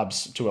changing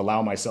jobs to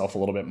allow myself a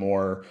little bit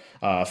more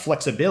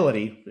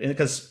flexibility,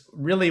 because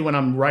really when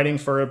I'm writing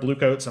for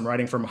Bluecoats, I'm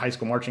writing from high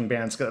school marching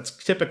bands. That's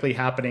typically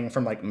happening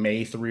from like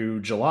May through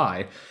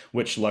July,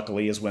 which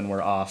luckily is when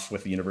we're off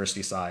with the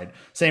university side.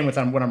 Same with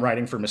when I'm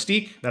writing for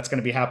Mystique. That's going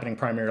to be happening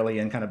primarily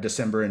in kind of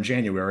December and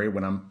January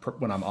when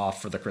I'm off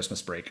for the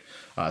Christmas break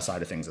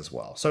side of things as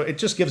well. So it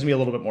just gives me a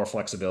little bit more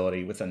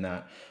flexibility within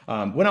that.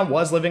 When I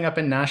was living up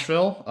in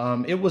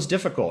Nashville, it was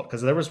difficult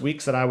because there was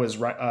weeks that I was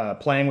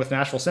playing with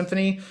Nashville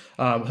Symphony,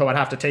 so I'd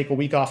have to take a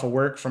week off of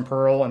work from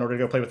Pearl in order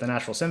to go play with the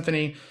Nashville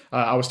Symphony.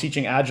 I was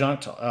teaching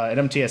adjunct at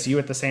MTSU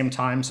at the same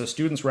time, so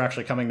students were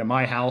actually coming to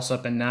my house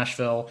up in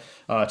Nashville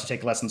to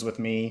take lessons with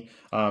me.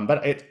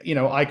 But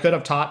I could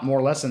have taught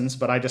more lessons,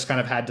 but I just kind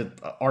of had to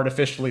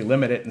artificially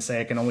limit it and say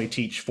I can only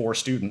teach 4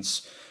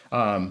 students.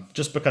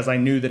 Just because I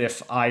knew that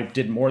if I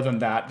did more than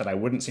that I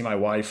wouldn't see my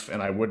wife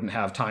and I wouldn't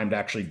have time to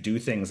actually do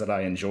things that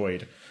I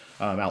enjoyed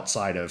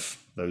outside of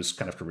those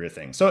kind of career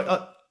things.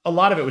 So a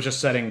lot of it was just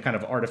setting kind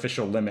of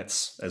artificial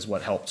limits as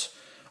what helped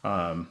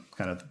kind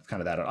of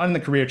that. And the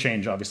career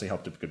change obviously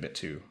helped a good bit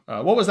too.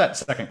 What was that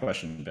second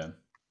question, Ben?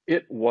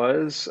 It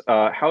was,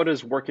 how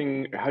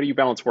do you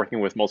balance working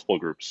with multiple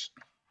groups?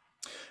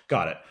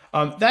 Got it.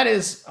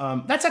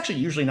 That's actually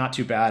usually not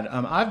too bad.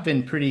 I've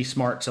been pretty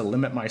smart to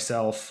limit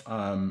myself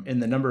in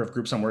the number of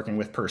groups I'm working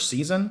with per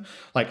season.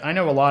 Like I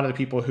know a lot of the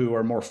people who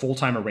are more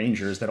full-time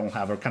arrangers that don't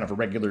have a kind of a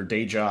regular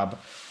day job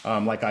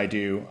like I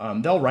do.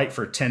 They'll write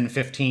for 10,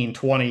 15,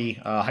 20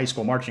 high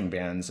school marching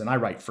bands, and I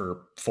write for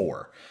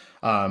 4.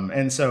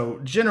 And so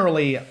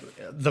generally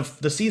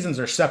the seasons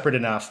are separate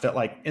enough that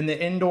like in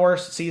the indoor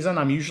season,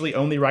 I'm usually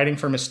only writing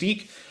for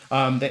Mystique.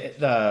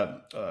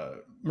 The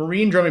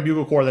Marine Drum and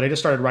Bugle Corps that I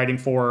just started writing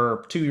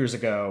for 2 years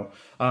ago,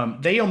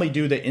 they only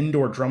do the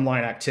indoor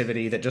drumline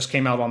activity that just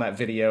came out on that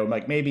video,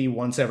 like maybe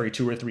once every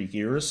 2 or 3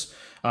 years.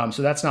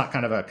 So that's not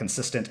kind of a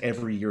consistent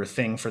every year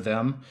thing for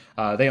them.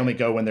 They only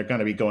go when they're going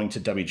to be going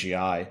to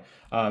WGI.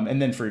 And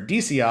then for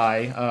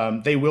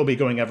DCI, they will be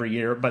going every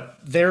year, but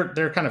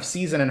their kind of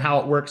season and how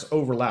it works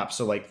overlaps.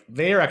 So like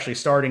they're actually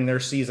starting their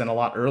season a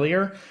lot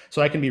earlier.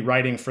 So I can be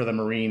writing for the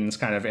Marines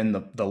kind of in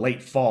the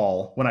late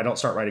fall when I don't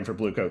start writing for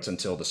Bluecoats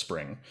until the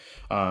spring.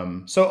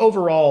 So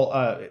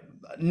overall,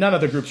 none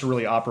of the groups are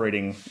really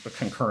operating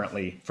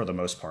concurrently for the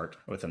most part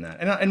within that.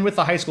 And with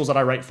the high schools that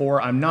I write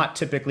for, I'm not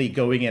typically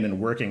going in and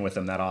working with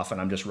them that often.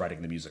 I'm just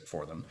writing the music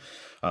for them.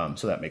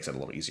 So that makes it a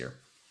little easier.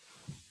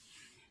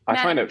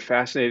 I find it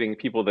fascinating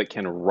people that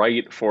can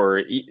write for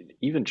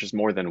even just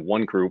more than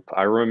one group.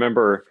 I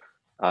remember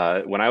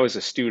when I was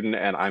a student,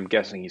 and I'm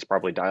guessing he's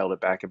probably dialed it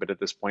back a bit at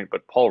this point,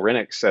 but Paul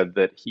Rennick said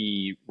that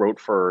he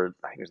wrote for,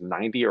 I think it was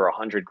 90 or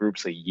 100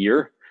 groups a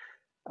year,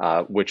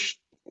 which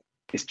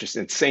is just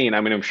insane.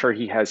 I mean, I'm sure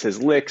he has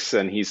his licks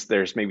and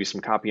there's maybe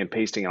some copy and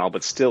pasting and all,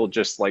 but still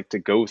just like to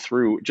go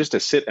through, just to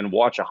sit and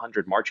watch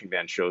 100 marching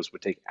band shows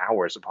would take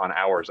hours upon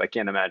hours. I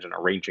can't imagine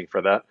arranging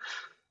for that.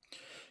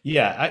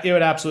 Yeah, it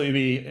would absolutely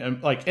be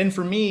like, and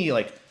for me,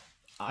 like,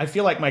 I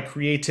feel like my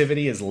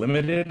creativity is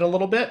limited a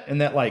little bit,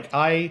 and that like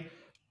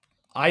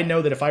I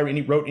know that if I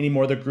wrote any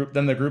more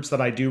than the groups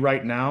that I do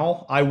right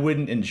now, I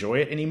wouldn't enjoy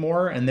it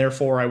anymore, and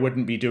therefore I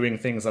wouldn't be doing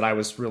things that I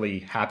was really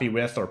happy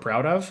with or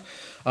proud of.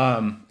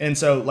 And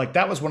so, like,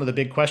 that was one of the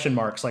big question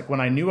marks. Like,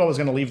 when I knew I was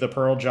going to leave the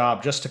Pearl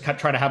job just to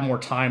try to have more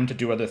time to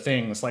do other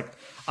things, like,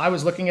 I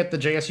was looking at the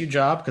JSU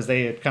job because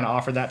they had kind of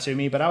offered that to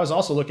me, but I was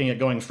also looking at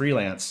going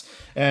freelance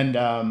and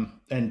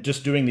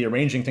just doing the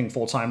arranging thing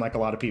full time, like a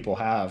lot of people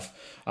have.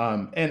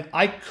 And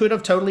I could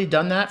have totally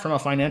done that from a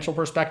financial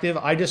perspective.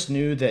 I just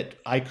knew that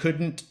I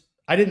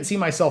didn't see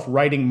myself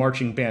writing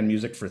marching band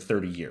music for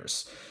 30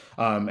 years.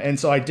 And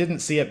so I didn't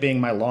see it being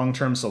my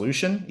long-term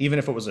solution, even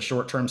if it was a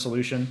short-term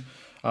solution.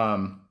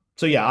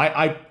 So yeah,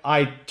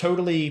 I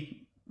totally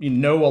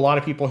know a lot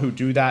of people who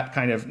do that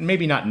kind of,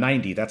 maybe not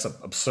 90, that's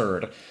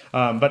absurd.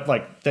 But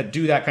like that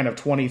do that kind of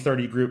 20,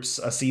 30 groups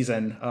a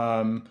season.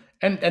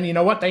 And you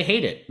know what? They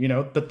hate it,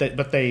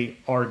 but they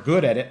are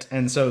good at it.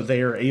 And so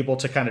they are able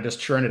to kind of just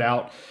churn it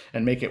out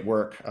and make it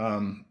work.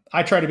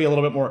 I try to be a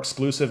little bit more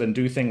exclusive and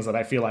do things that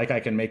I feel like I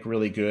can make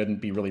really good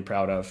and be really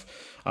proud of.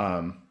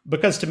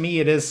 Because to me,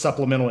 it is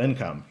supplemental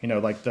income,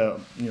 like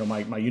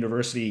my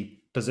university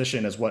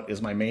position is what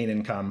is my main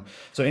income.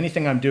 So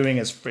anything I'm doing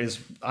is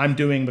I'm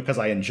doing because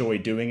I enjoy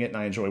doing it and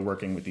I enjoy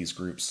working with these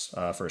groups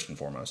first and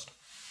foremost.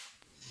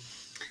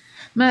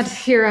 Matt,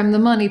 here I'm the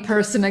money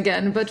person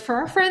again, but for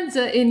our friends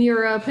in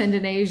Europe and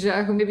in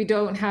Asia who maybe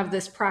don't have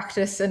this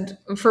practice, and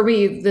for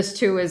me this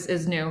too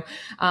is new.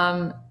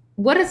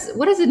 What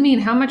does it mean?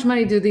 How much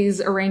money do these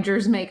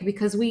arrangers make?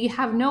 Because we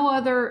have no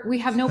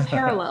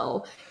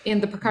parallel in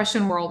the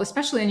percussion world,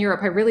 especially in Europe.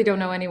 I really don't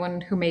know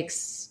anyone who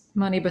makes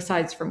money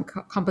besides from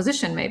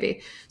composition,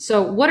 maybe.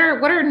 So what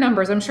are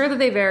numbers? I'm sure that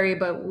they vary,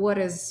 but what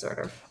is sort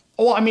of?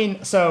 Well, I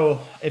mean,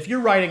 so if you're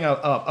writing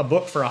a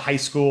book for a high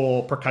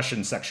school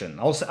percussion section,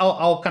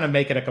 I'll kind of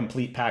make it a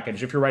complete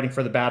package. If you're writing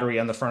for the battery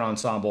and the front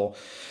ensemble,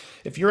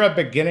 if you're a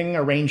beginning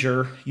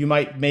arranger, you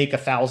might make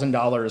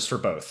 $1,000 for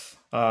both.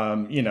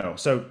 And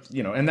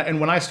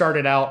when I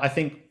started out, I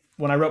think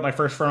when I wrote my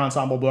first front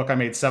ensemble book, I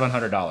made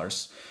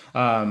 $700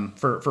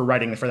 for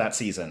writing for that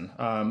season,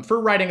 for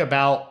writing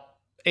about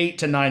 8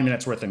 to 9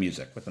 minutes worth of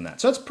music within that.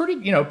 So it's pretty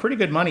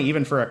good money,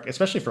 even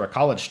especially for a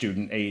college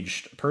student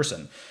aged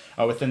person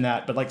within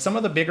that. But like some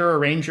of the bigger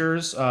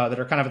arrangers that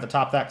are kind of at the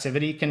top of the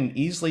activity can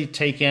easily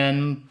take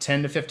in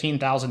 $10,000 to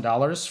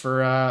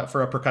 $15,000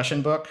 for a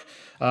percussion book.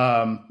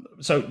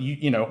 So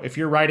if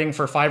you're writing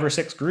for 5 or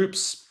 6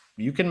 groups,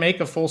 you can make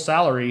a full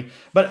salary,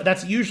 but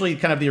that's usually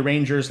kind of the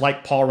arrangers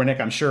like Paul Rennick,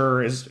 I'm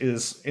sure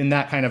is in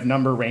that kind of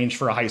number range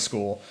for a high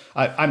school.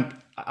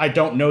 I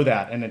don't know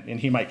that, and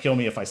he might kill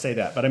me if I say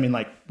that, but I mean,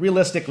 like,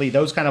 realistically,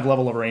 those kind of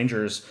level of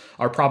arrangers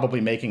are probably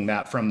making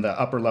that from the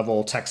upper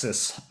level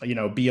Texas,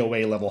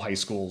 BOA level high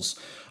schools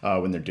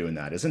when they're doing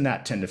that, is in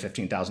that $10,000 to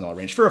 $15,000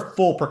 range for a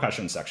full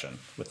percussion section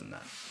within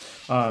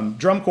that.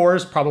 Drum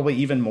corps probably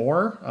even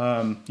more.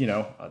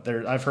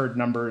 I've heard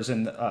numbers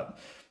in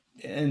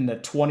the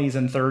 20s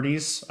and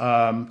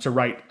 30s to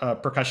write a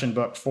percussion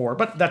book for,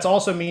 but that's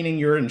also meaning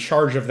you're in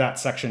charge of that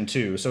section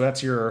too. So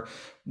that's your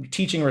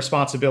teaching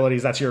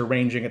responsibilities, that's your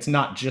arranging. It's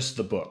not just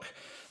the book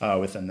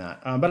within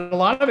that. But a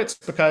lot of it's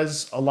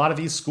because a lot of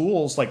these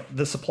schools, like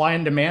the supply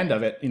and demand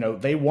of it,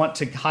 they want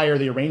to hire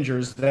the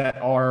arrangers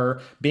that are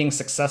being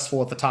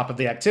successful at the top of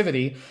the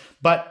activity.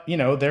 But,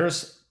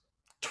 there's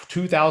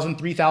 2,000,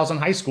 3,000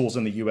 high schools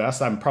in the US.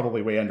 I'm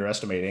probably way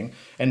underestimating.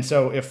 And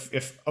so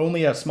if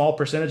only a small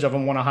percentage of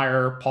them want to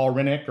hire Paul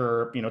Rennick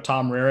or,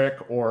 Tom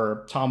Rarick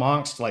or Tom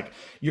Ongst, like,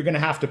 you're going to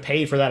have to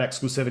pay for that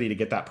exclusivity to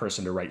get that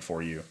person to write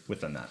for you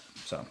within that.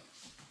 So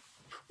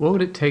what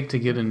would it take to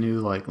get a new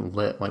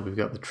lit? Like, we've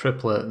got the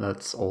triplet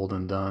that's old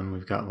and done.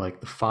 We've got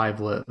like the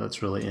 5-lit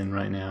that's really in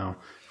right now.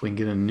 If we can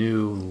get a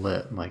new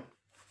lit, like,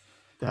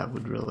 that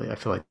would really, I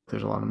feel like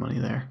there's a lot of money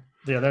there.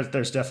 Yeah,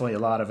 there's definitely a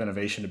lot of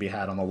innovation to be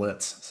had on the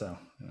lits. So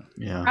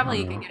yeah, probably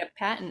you can get a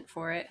patent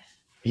for it.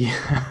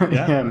 Yeah,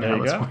 yeah, there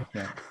you go.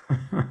 Yeah.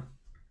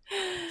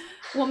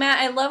 Well, Matt,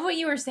 I love what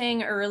you were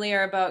saying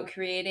earlier about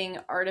creating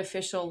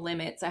artificial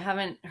limits. I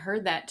haven't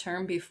heard that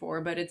term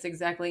before, but it's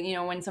exactly,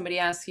 when somebody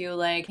asks you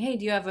like, hey,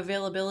 do you have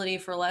availability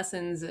for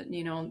lessons,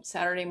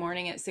 Saturday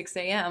morning at 6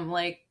 a.m.?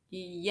 Like,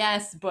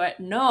 yes,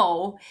 but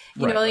no.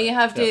 You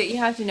have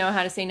to know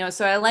how to say no.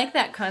 So I like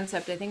that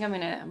concept. I think I'm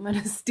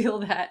gonna steal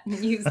that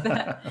and use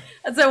that.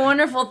 That's a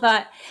wonderful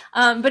thought.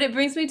 But it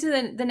brings me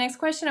to the next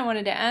question I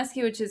wanted to ask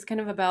you, which is kind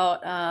of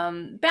about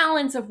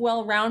balance of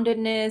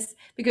well-roundedness,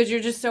 because you're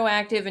just so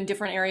active in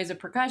different areas of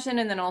percussion,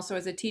 and then also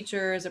as a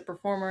teacher, as a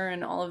performer,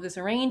 and all of this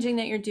arranging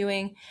that you're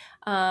doing.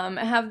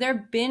 Have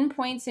there been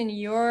points in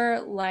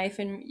your life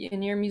and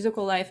in your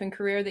musical life and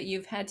career that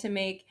you've had to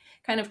make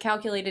kind of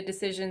calculated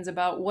decisions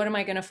about what am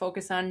I going to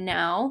focus on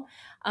now?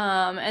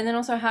 And then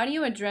also, how do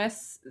you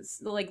address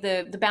like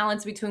the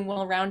balance between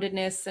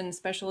well-roundedness and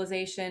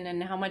specialization,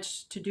 and how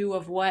much to do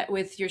of what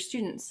with your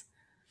students?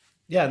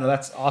 Yeah, no,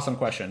 that's an awesome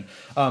question.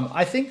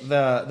 I think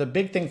the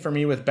big thing for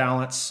me with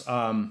balance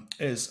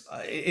is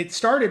it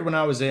started when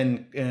I was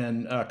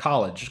in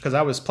college, because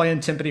I was playing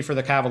timpani for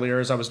the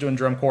Cavaliers. I was doing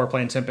drum corps,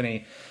 playing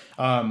timpani.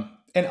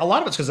 And a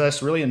lot of it's because I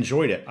just really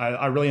enjoyed it.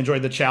 I really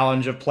enjoyed the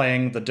challenge of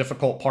playing the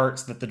difficult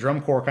parts that the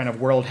drum corps kind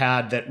of world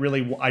had that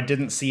really I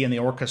didn't see in the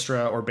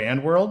orchestra or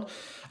band world.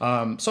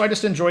 So I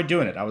just enjoyed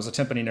doing it. I was a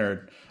timpani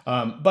nerd.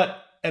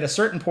 But at a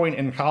certain point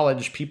in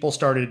college, people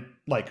started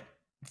like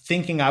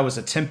thinking I was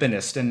a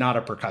timpanist and not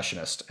a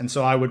percussionist. And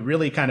so I would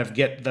really kind of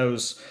get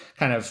those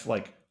kind of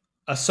like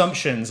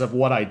assumptions of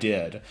what I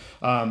did.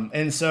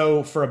 And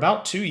so for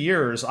about 2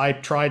 years, I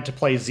tried to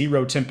play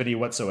zero timpani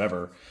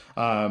whatsoever.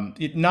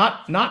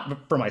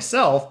 Not for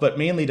myself, but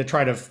mainly to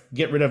try to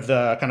get rid of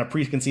the kind of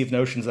preconceived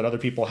notions that other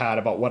people had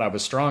about what I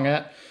was strong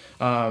at.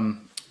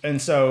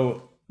 And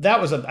so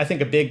that was, I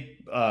think, a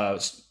big kind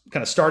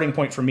of starting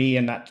point for me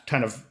in that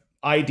kind of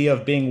idea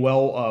of being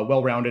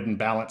well-rounded and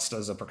balanced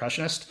as a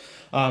percussionist.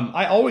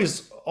 I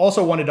always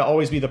also wanted to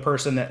always be the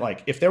person that,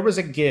 like, if there was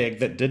a gig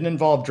that didn't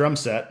involve drum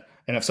set,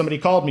 and if somebody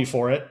called me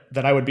for it,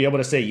 that I would be able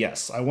to say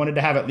yes. I wanted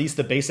to have at least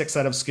the basic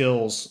set of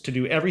skills to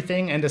do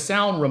everything and to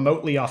sound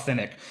remotely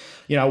authentic.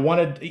 You know, I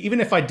wanted, even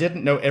if I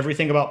didn't know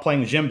everything about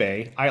playing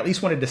djembe, I at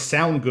least wanted to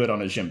sound good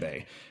on a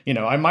djembe. You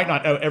know, I might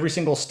not know every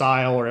single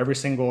style or every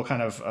single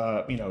kind of,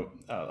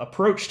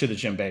 approach to the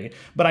djembe,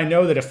 but I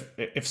know that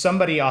if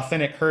somebody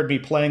authentic heard me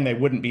playing, they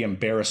wouldn't be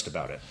embarrassed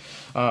about it.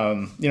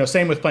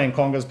 Same with playing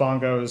congas,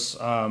 bongos,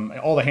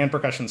 all the hand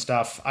percussion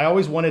stuff. I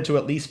always wanted to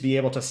at least be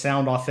able to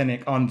sound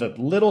authentic on the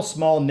little,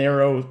 small,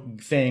 narrow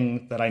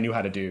thing that I knew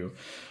how to do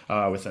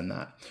within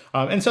that.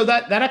 And so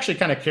that actually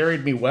kind of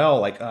carried me well.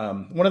 Like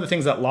one of the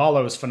things that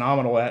Lalo is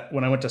phenomenal at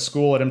when I went to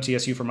school at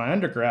MTSU for my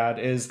undergrad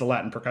is the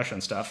Latin percussion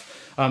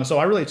stuff. So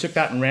I really took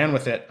that and ran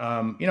with it.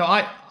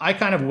 I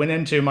kind of went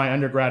into my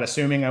undergrad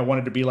assuming I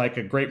wanted to be like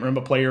a great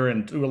marimba player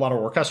and do a lot of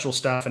orchestral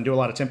stuff and do a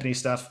lot of timpani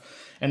stuff.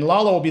 And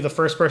Lalo will be the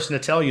first person to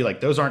tell you, like,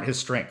 those aren't his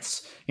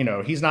strengths. You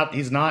know,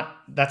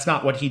 that's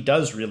not what he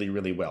does really,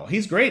 really well.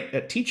 He's great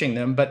at teaching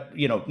them, but,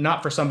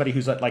 not for somebody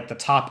who's at like the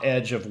top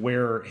edge of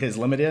where his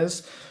limit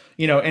is.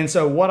 And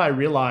so what I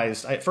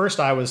realized, at first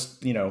I was,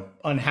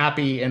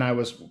 unhappy, and I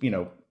was,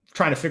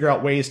 trying to figure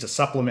out ways to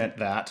supplement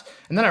that.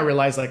 And then I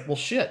realized, like, well,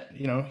 shit,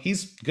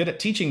 he's good at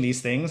teaching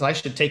these things. I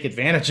should take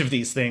advantage of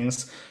these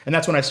things. And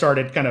that's when I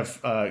started kind of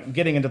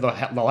getting into the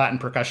Latin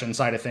percussion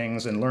side of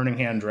things and learning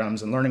hand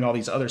drums and learning all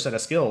these other set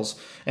of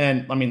skills.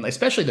 And I mean,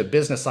 especially the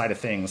business side of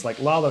things. Like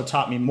Lalo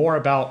taught me more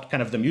about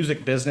kind of the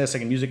music business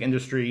and music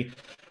industry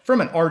from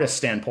an artist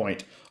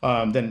standpoint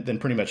than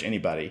pretty much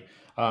anybody.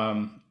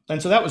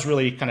 And so that was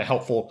really kind of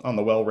helpful on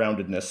the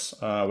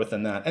well-roundedness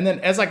within that. And then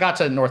as I got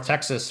to North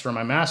Texas for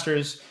my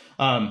master's,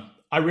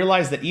 I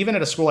realized that even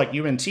at a school like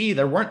UNT,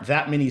 there weren't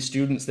that many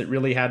students that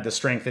really had the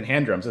strength in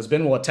hand drums. As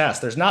Ben will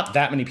attest, there's not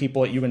that many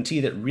people at UNT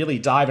that really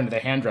dive into the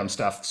hand drum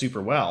stuff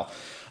super well.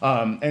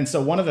 And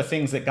so one of the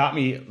things that got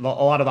me a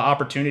lot of the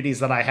opportunities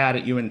that I had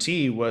at UNT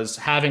was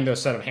having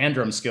those set of hand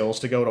drum skills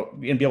to go to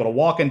and be able to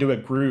walk into a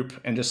group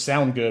and just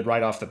sound good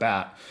right off the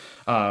bat.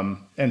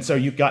 And so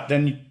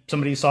then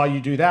somebody saw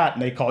you do that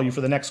and they call you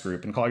for the next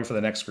group and call you for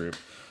the next group.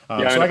 So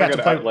I got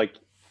to play like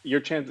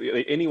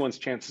anyone's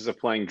chances of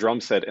playing drum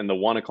set in the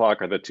 1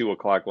 o'clock or the 2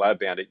 o'clock lab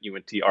band at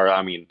UNT are,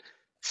 I mean,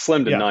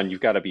 slim to none.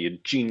 You've got to be a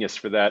genius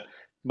for that.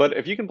 But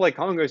if you can play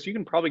congos, you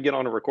can probably get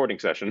on a recording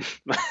session.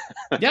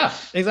 Yeah,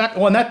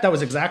 exactly. Well, and that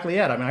was exactly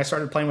it. I mean, I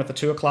started playing with the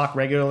 2 o'clock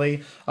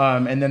regularly.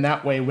 And then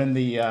that way, when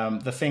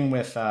the thing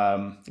with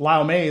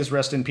Lyle Mays,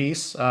 rest in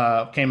peace,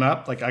 came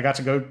up, like I got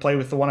to go play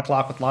with the 1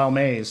 o'clock with Lyle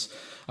Mays.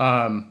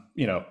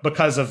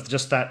 Because of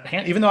just that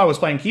hand, even though I was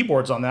playing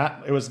keyboards on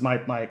that, it was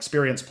my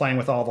experience playing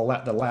with all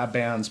the lab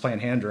bands, playing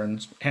hand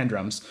drums,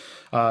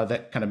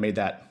 that kind of made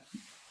that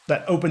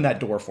opened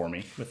that door for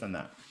me within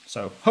that.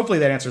 So hopefully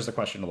that answers the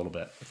question a little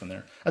bit within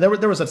there.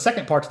 There was a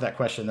second part to that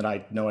question that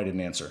I know I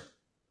didn't answer.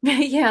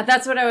 Yeah,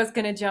 that's what I was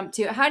going to jump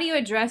to. How do you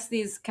address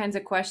these kinds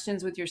of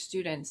questions with your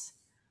students?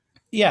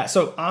 Yeah,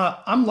 so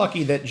I'm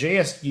lucky that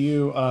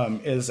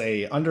JSU is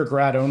a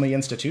undergrad only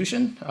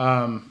institution,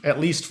 at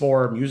least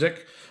for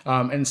music.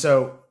 And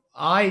so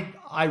I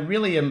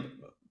really am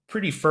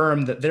pretty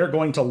firm that they're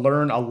going to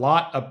learn a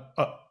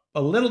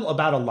little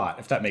about a lot,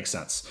 if that makes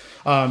sense.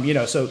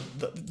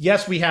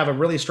 Yes, we have a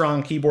really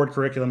strong keyboard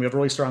curriculum. We have a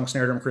really strong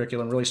snare drum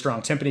curriculum, really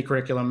strong timpani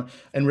curriculum,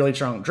 and really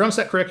strong drum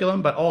set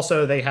curriculum. But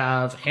also they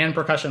have hand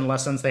percussion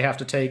lessons they have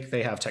to take.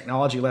 They have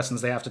technology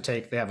lessons they have to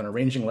take. They have an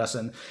arranging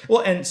lesson.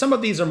 Well, and some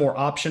of these are more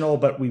optional,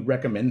 but we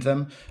recommend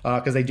them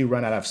because they do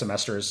run out of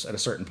semesters at a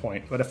certain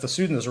point. But if the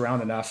student is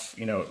around enough,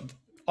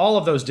 all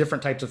of those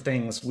different types of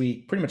things, we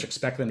pretty much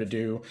expect them to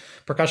do.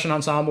 Percussion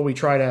ensemble, we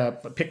try to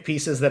pick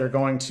pieces that are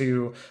going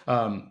to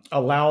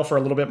allow for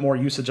a little bit more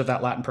usage of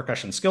that Latin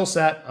percussion skill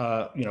set,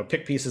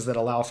 pick pieces that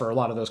allow for a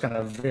lot of those kind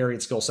of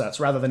varied skill sets,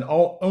 rather than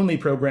only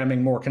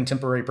programming more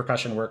contemporary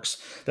percussion works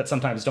that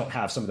sometimes don't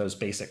have some of those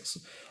basics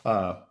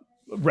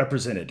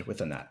represented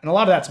within that. And a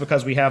lot of that's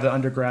because we have the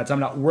undergrads. I'm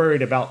not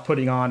worried about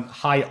putting on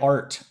high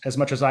art as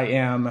much as I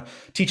am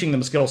teaching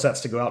them skill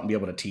sets to go out and be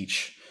able to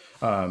teach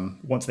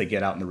once they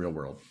get out in the real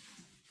world.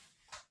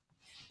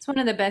 It's one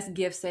of the best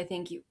gifts I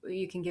think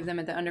you can give them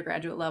at the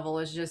undergraduate level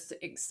is just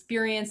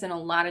experience in a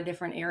lot of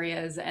different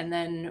areas, and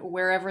then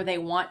wherever they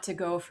want to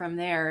go from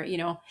there.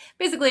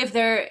 Basically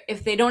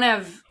if they don't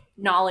have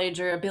knowledge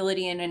or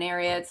ability in an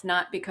area, it's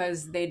not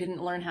because they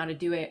didn't learn how to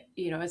do it.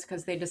 It's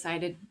because they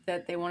decided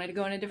that they wanted to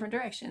go in a different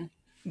direction.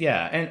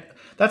 Yeah, and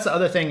that's the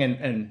other thing,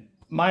 and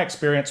my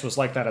experience was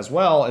like that as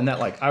well, in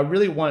that I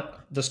really want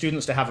the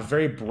students to have a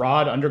very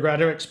broad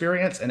undergraduate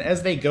experience, and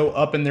as they go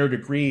up in their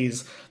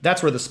degrees,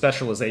 that's where the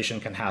specialization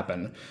can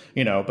happen,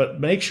 but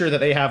make sure that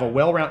they have a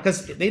well-rounded,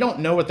 because they don't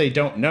know what they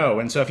don't know,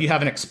 and so if you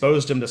haven't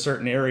exposed them to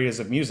certain areas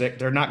of music,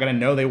 they're not going to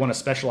know they want to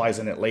specialize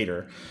in it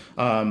later.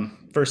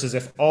 Versus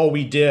if all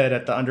we did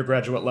at the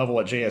undergraduate level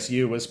at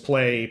JSU was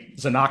play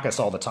Xenakis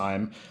all the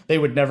time, they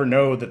would never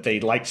know that they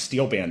liked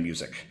steel band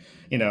music.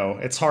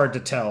 It's hard to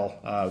tell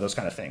those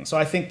kind of things. So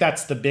I think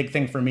that's the big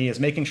thing for me, is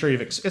making sure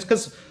it's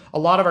because a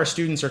lot of our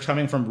students are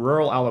coming from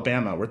rural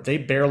Alabama where they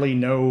barely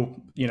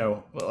know,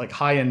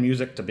 high-end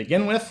music to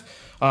begin with.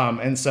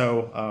 And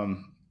so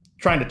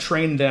trying to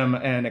train them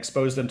and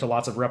expose them to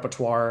lots of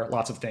repertoire,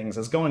 lots of things,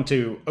 is going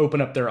to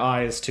open up their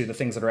eyes to the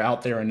things that are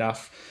out there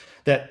enough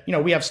that,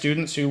 we have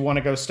students who want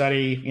to go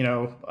study,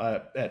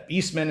 at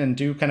Eastman and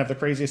do kind of the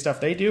crazy stuff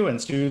they do,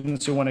 and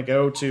students who want to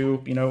go to,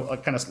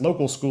 kind of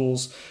local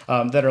schools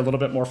that are a little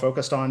bit more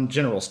focused on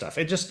general stuff.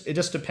 It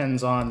just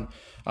depends on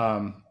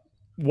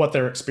what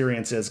their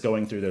experience is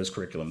going through those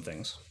curriculum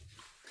things.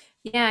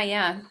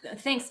 Yeah.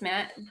 Thanks,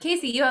 Matt.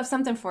 Casey, you have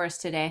something for us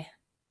today.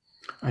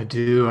 I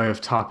do. I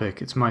have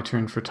topic. It's my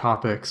turn for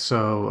topic.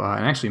 So,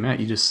 and actually, Matt,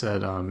 you just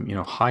said,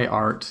 high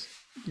art.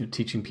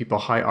 Teaching people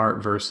high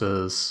art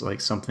versus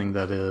something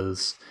that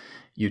is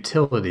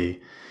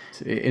utility.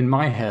 In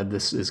my head,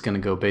 this is going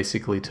to go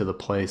basically to the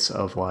place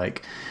of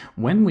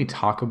when we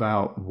talk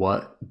about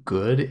what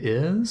good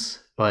is,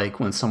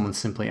 when someone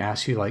simply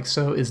asks you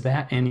so is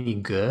that any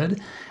good?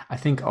 I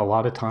think a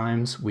lot of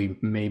times we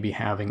may be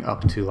having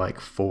up to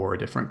 4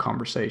 different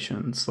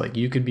conversations.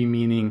 You could be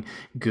meaning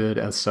good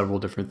as several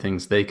different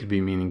things. They could be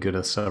meaning good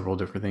as several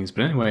different things.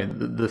 But anyway,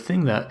 the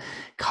thing that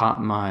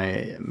caught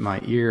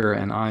my ear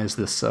and eyes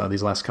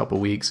these last couple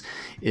of weeks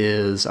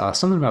is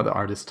something about the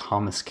artist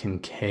Thomas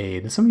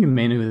Kinkade. Some of you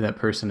may know who that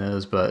person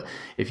is, but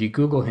if you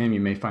Google him,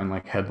 you may find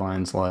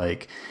headlines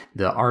like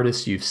the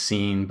artist you've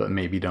seen but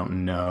maybe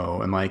don't know.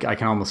 And I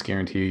can almost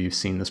guarantee you've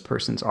seen this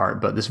person's art.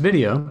 But this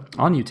video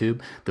on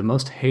YouTube, the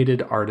most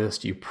hated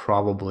artist you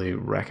probably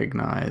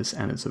recognize,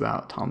 and it's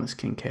about Thomas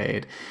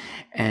Kinkade.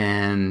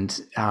 And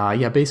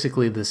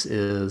basically this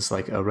is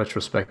a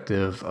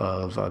retrospective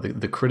of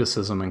the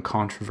criticism and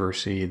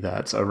controversy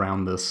that's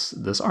around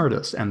this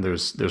artist, and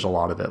there's a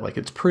lot of it.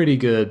 It's pretty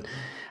good,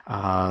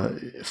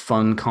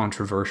 fun,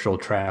 controversial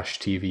trash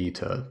TV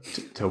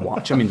to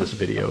watch. I mean, this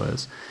video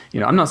is,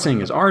 I'm not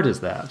saying his art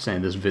is that. I'm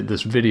saying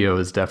this video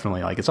is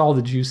definitely it's all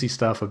the juicy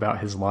stuff about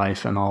his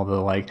life and all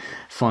the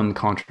fun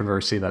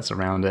controversy that's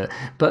around it.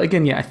 But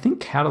again, I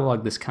think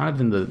catalog this kind of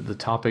in the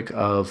topic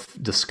of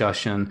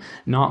discussion,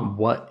 not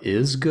what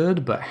is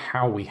good, but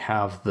how we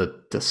have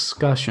the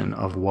discussion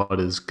of what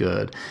is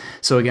good.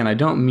 So again, I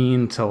don't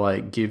mean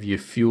to give you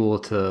fuel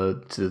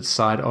to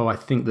decide, oh, I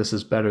think this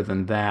is better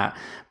than that,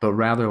 but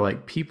rather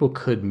people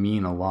could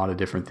mean a lot of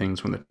different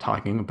things when they're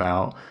talking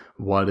about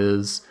what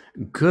is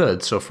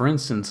good. So for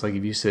instance,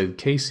 if you said,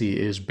 Casey,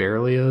 is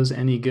Berlioz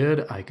any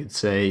good? I could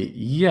say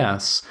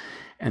yes.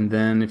 And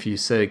then if you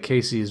say,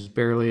 Casey, is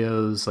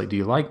Berlioz, do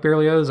you like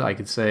Berlioz? I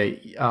could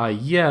say,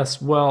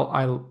 yes.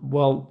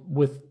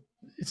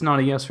 It's not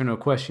a yes or no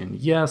question.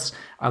 Yes,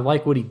 I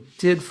like what he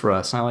did for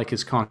us. I like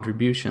his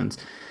contributions.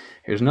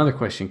 Here's another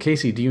question.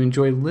 Casey, do you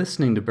enjoy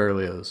listening to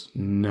Berlioz?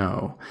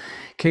 No.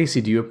 Casey,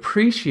 do you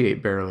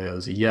appreciate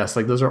Berlioz? Yes.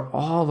 Those are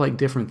all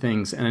different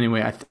things. And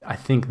anyway, I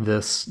think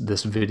this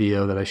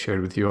video that I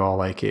shared with you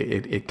all,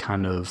 it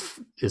kind of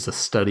is a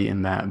study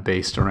in that,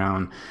 based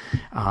around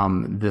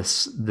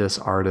this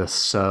artist.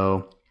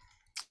 So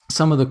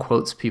some of the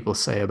quotes people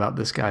say about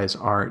this guy's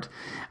art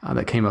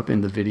that came up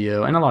in the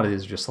video, and a lot of it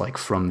is just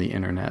from the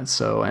internet.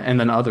 So, and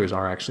then others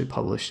are actually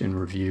published in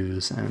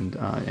reviews and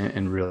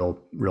in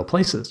real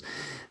places.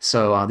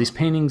 So these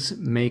paintings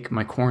make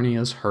my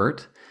corneas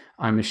hurt.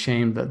 I'm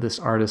ashamed that this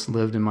artist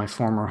lived in my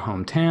former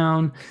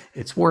hometown.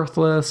 It's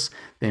worthless.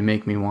 They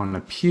make me want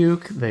to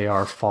puke. They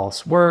are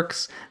false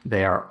works.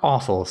 They are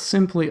awful,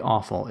 simply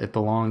awful. It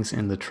belongs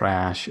in the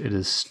trash. It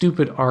is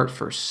stupid art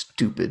for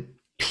stupid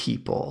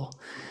people.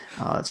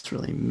 Oh, that's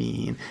really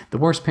mean. The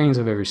worst paintings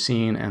I've ever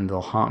seen, and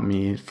they'll haunt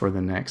me for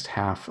the next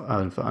half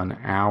of an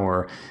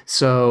hour.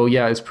 So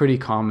yeah, it's pretty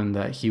common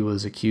that he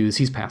was accused.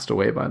 He's passed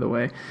away, by the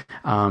way,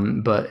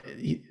 but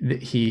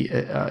he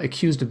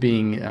accused of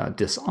being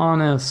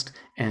dishonest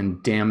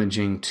and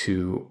damaging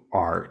to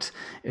art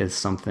is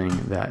something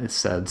that is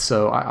said.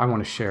 So I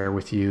want to share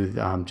with you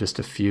just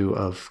a few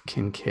of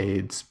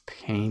Kinkade's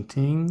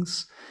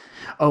paintings.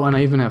 Oh, and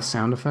I even have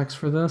sound effects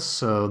for this.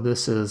 So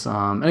this is,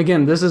 and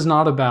again, this is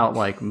not about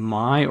like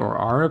my or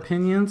our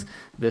opinions.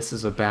 This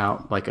is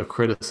about like a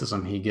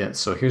criticism he gets.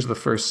 So here's the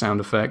first sound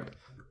effect.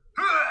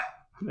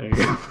 There you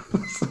go.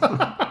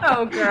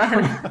 Oh,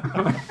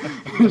 God.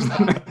 Here's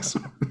the next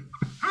one.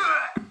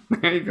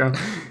 There you go.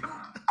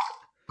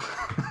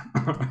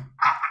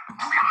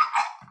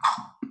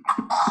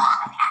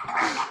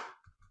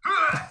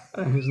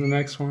 Here's the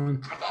next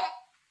one.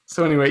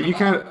 So anyway, you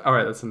kind of, all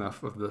right, that's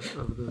enough of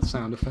the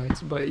sound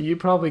effects, but you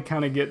probably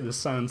kind of get the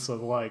sense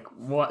of like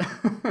what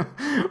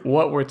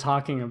what we're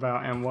talking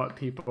about and what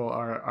people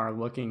are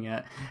looking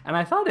at. And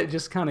I thought it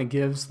just kind of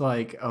gives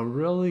like a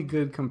really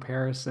good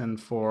comparison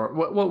for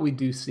what we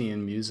do see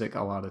in music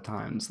a lot of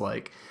times.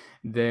 Like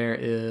there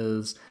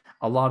is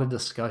a lot of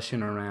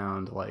discussion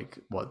around like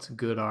what's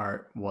good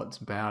art, what's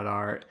bad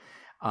art.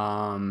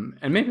 And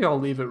maybe I'll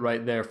leave it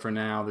right there for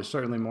now. There's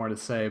certainly more to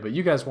say, but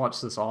you guys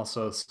watch this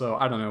also. So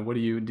I don't know. What do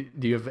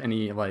you have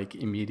any like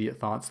immediate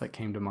thoughts that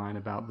came to mind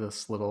about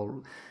this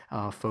little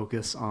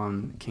focus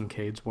on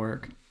Kinkade's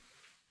work?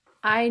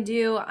 I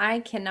do.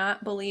 I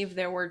cannot believe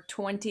there were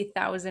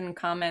 20,000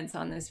 comments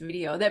on this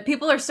video, that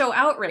people are so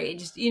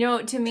outraged. You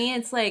know, to me,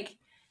 it's like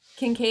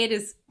Kinkade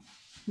is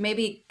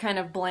maybe kind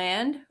of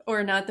bland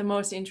or not the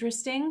most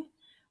interesting,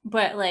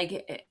 but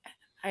like,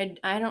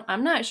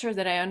 I'm not sure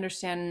that I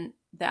understand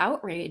the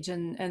outrage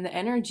and the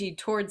energy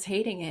towards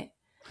hating it.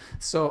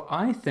 So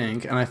I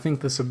think, and I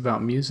think this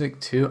about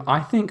music too,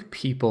 I think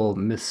people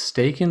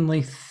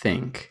mistakenly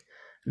think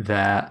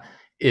that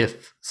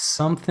if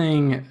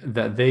something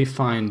that they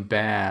find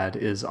bad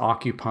is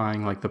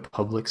occupying like the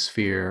public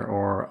sphere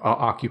or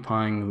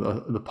occupying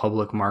the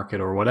public market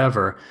or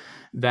whatever,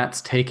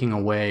 that's taking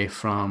away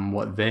from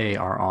what they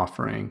are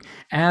offering,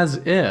 as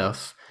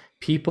if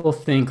people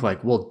think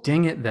like, well,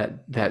 dang it,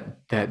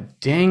 that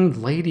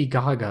dang Lady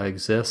Gaga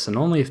exists, and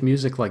only if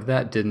music like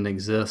that didn't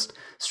exist,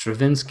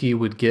 Stravinsky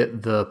would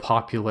get the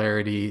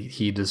popularity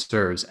he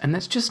deserves. And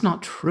that's just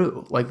not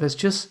true. Like, that's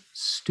just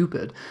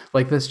stupid.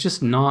 Like, that's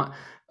just not,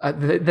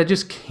 that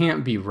just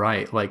can't be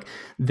right. Like,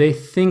 they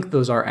think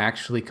those are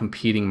actually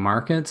competing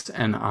markets,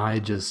 and I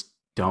just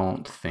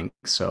don't think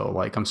so.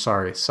 Like, I'm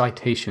sorry,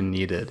 citation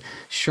needed.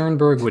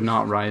 Schoenberg would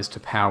not rise to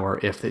power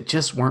if it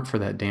just weren't for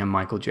that damn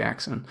Michael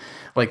Jackson.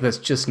 Like, that's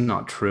just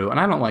not true. And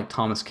I don't like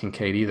Thomas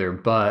Kinkade either,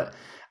 but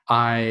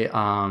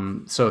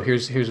so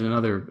here's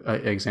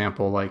another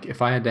example. Like,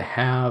 if I had to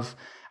have,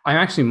 I'm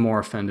actually more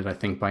offended, I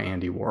think, by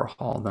Andy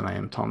Warhol than I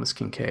am Thomas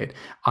Kinkade.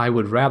 I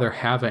would rather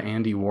have an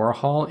Andy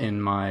Warhol in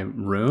my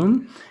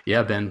room.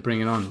 Yeah, Ben, bring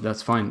it on.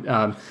 That's fine.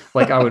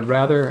 Like I would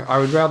rather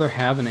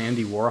have an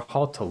Andy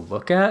Warhol to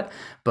look at,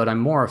 but I'm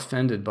more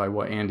offended by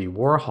what Andy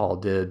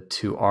Warhol did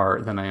to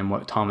art than I am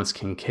what Thomas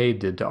Kinkade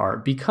did to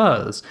art,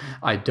 because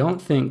I don't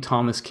think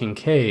Thomas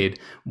Kinkade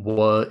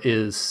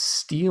is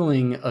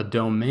stealing a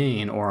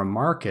domain or a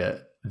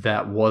market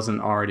that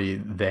wasn't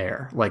already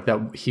there, like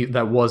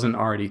that wasn't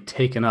already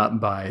taken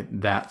up by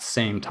that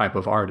same type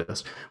of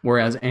artist.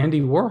 Whereas Andy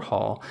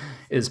Warhol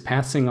is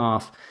passing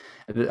off,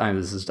 I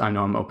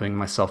know I'm opening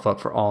myself up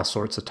for all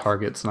sorts of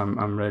targets, and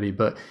I'm ready,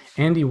 but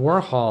Andy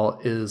Warhol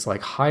is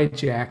like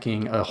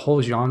hijacking a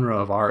whole genre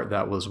of art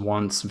that was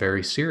once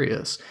very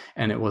serious,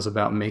 and it was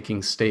about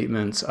making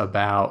statements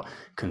about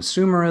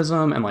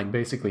consumerism. And like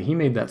basically he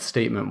made that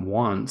statement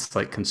once,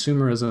 like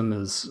consumerism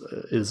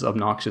is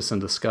obnoxious and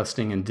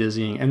disgusting and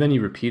dizzying, and then he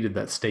repeated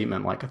that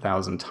statement like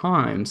 1,000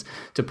 times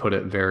to put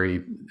it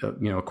very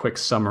a quick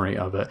summary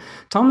of it.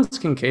 Thomas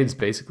Kinkade's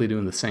basically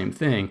doing the same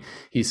thing.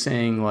 He's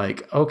saying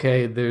like,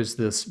 okay, there's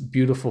this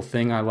beautiful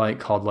thing I like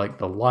called like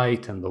the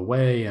light and the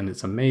way, and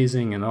it's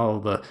amazing, and all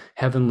the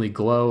heavenly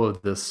glow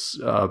of this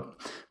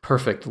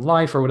perfect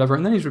life or whatever,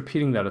 and then he's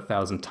repeating that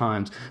 1,000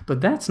 times.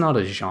 But that's not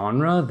a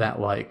genre that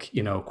like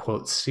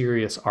quote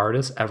serious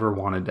artists ever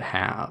wanted to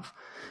have.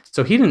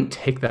 So he didn't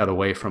take that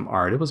away from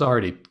art. I was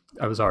already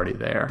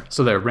there.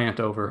 So there, rant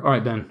over. All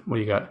right, Ben, what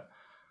do you got?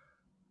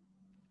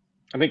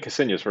 I think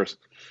Ksenija's first.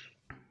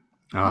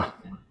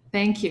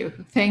 Thank you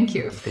Damn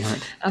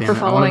for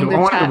following the chat. I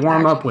wanted to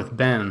warm up with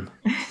Ben.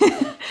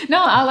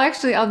 No,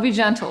 I'll be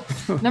gentle.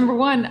 Number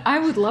one, I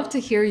would love to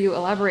hear you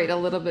elaborate a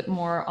little bit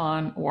more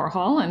on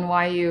Warhol and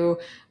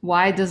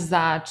why does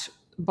that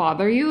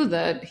bother you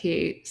that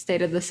he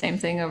stated the same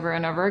thing over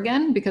and over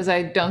again? Because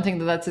I don't think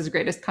that that's his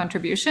greatest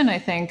contribution. I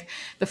think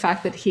the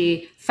fact that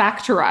he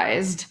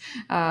factorized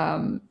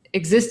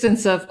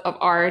existence of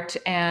art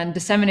and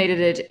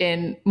disseminated it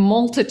in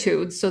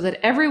multitudes so that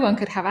everyone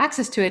could have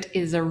access to it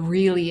is a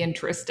really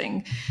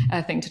interesting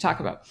thing to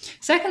talk about.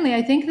 Secondly,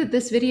 I think that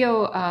this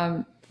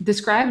video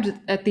described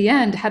at the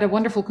end had a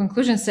wonderful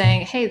conclusion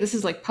saying, hey, this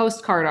is like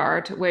postcard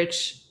art,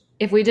 which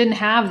if we didn't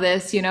have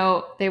this,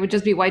 they would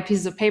just be white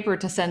pieces of paper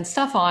to send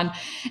stuff on.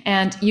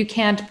 And you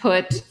can't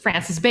put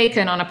Francis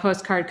Bacon on a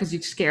postcard because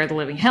you scare the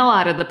living hell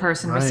out of the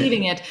person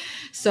receiving it.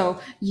 So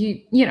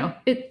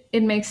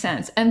it makes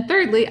sense. And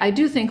thirdly, I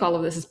do think all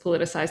of this is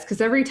politicized,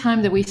 because every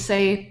time that we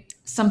say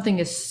something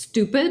is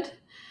stupid,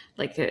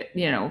 like,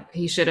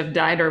 he should have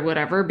died or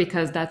whatever,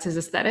 because that's his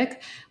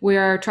aesthetic, we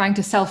are trying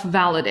to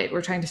self-validate.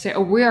 We're trying to say,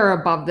 oh, we are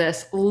above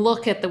this.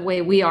 Look at the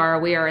way we are.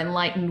 We are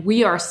enlightened.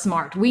 We are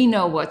smart. We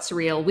know what's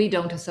real. We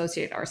don't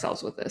associate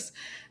ourselves with this.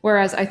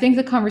 Whereas I think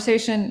the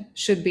conversation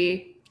should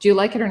be, do you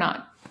like it or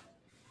not?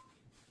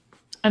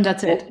 And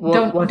that's it.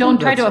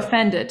 Don't try to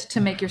offend it to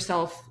make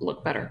yourself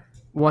look better.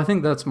 Well, I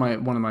think that's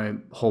one of my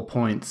whole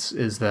points,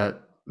 is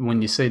that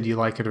when you say, do you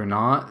like it or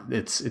not,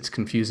 it's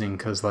confusing,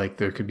 because like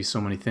there could be so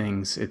many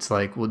things. It's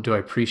like, well, do I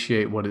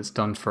appreciate what it's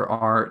done for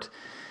art?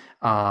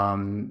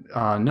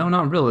 No,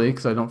 not really,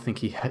 because I don't think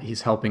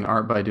he's helping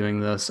art by doing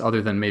this,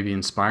 other than maybe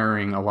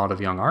inspiring a lot of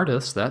young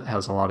artists. That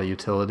has a lot of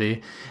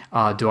utility.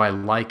 Do I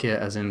like it,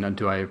 as in,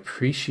 do I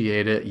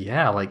appreciate it?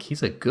 Yeah, like,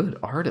 he's a good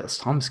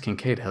artist. Thomas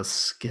Kinkade has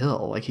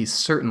skill. Like, he's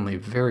certainly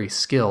very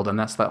skilled, and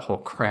that's that whole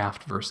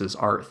craft versus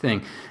art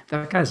thing.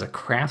 That guy's a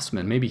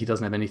craftsman. Maybe he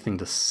doesn't have anything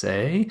to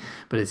say,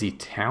 but is he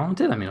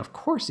talented? I mean, of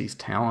course he's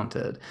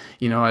talented.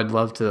 I'd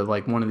love to,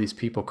 like, one of these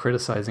people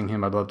criticizing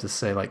him, I'd love to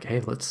say, like, hey,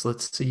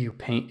 let's see you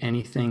paint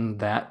anything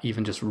that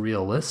even just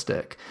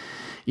realistic,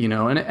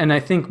 and I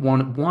think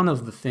one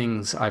of the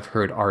things I've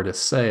heard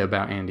artists say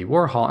about Andy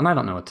Warhol, and I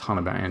don't know a ton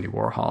about Andy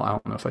Warhol, I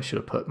don't know if I should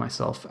have put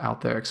myself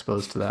out there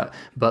exposed to that,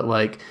 but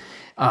like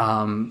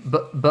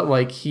but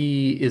like,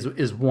 he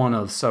is one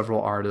of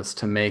several artists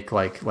to make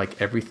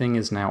like everything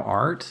is now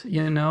art,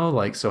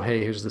 like, so hey,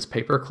 here's this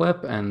paper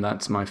clip, and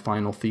that's my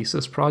final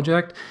thesis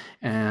project,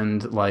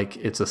 and like,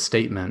 it's a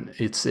statement.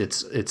 It's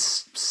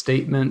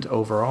statement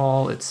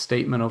overall. It's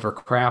statement over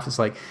craft. It's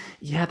like,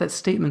 yeah, that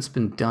statement's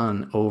been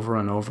done over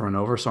and over and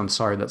over, so I'm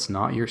sorry, that's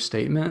not your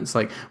statement. It's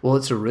like, well,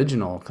 it's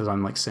original because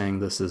I'm like saying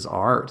this is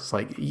art. It's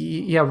like,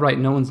 yeah, right,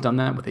 no one's done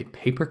that with a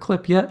paper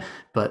clip yet,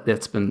 but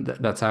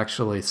that's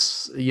actually,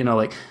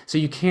 like, so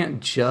you can't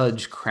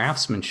judge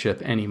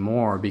craftsmanship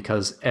anymore,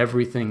 because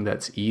everything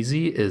that's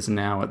easy is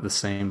now at the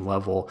same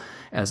level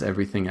as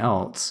everything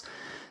else.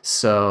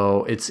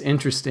 So it's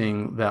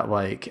interesting that,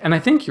 like, and I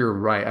think you're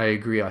right. I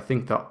agree. I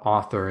think the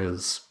author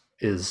is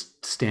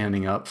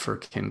standing up for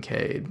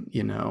Kinkade,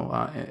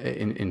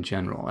 in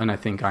general, and I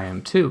think I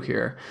am too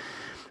here.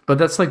 But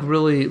that's like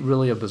really,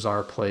 really a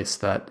bizarre place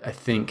that I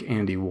think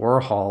Andy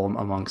Warhol,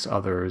 amongst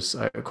others,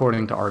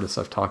 according to artists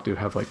I've talked to,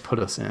 have like put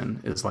us in,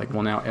 is like,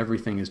 well, now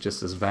everything is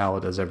just as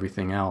valid as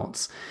everything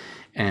else,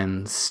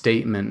 and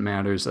statement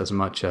matters as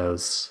much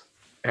as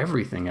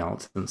everything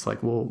else. And it's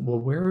like, well,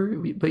 where are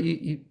we? But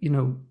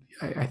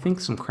I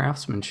think some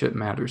craftsmanship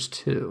matters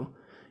too,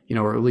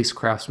 or at least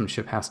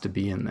craftsmanship has to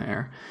be in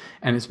there.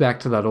 And it's back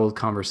to that old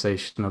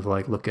conversation of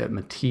like, look at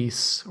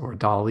Matisse or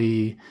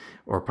Dali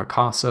or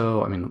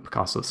Picasso. I mean,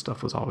 Picasso's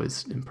stuff was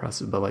always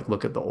impressive, but like,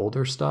 look at the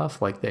older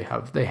stuff. Like, they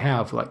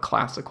have like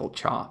classical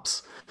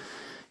chops,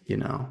 So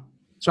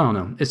I don't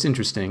know. It's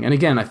interesting. And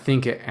again, I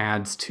think it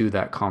adds to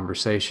that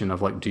conversation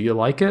of like, do you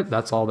like it?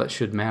 That's all that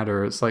should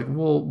matter. It's like,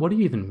 well, what do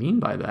you even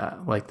mean by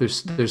that? Like,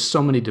 there's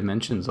so many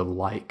dimensions of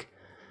like,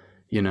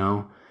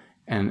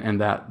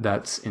 and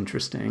that's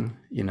interesting,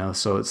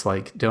 so it's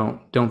like,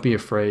 don't be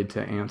afraid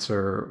to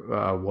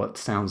answer what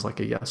sounds like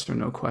a yes or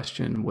no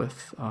question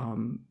with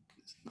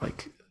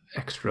like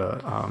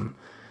extra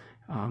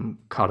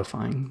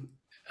codifying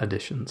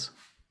additions.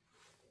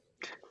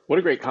 What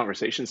a great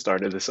conversation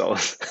started this all.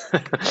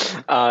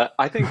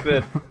 I think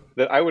that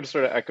I would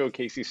sort of echo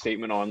Casey's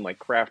statement on like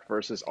craft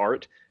versus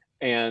art.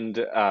 And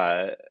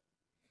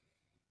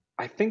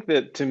I think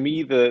that, to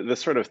me, the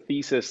sort of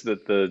thesis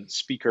that the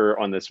speaker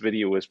on this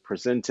video was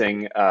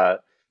presenting,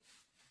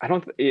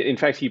 in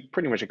fact, he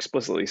pretty much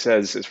explicitly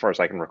says, as far as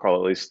I can recall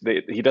at least,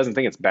 he doesn't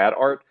think it's bad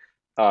art.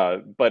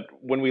 But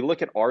when we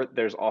look at art,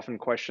 there's often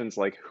questions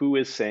like, who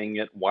is saying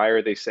it? Why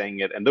are they saying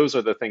it? And those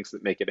are the things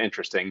that make it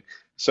interesting.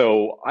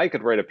 So I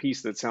could write a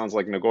piece that sounds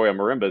like Nagoya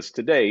Marimbas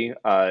today,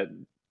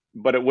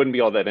 but it wouldn't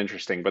be all that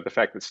interesting. But the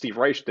fact that Steve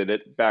Reich did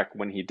it back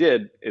when he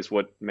did is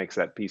what makes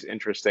that piece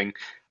interesting.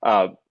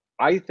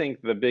 I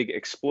think the big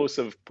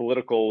explosive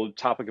political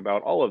topic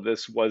about all of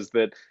this was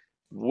that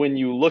when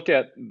you look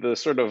at the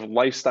sort of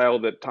lifestyle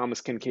that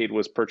Thomas Kinkade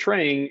was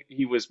portraying,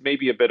 he was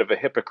maybe a bit of a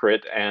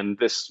hypocrite. And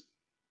this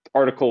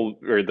article,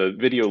 or the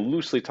video,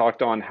 loosely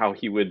talked on how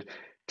he would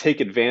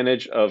take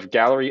advantage of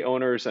gallery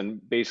owners,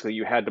 and basically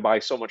you had to buy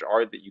so much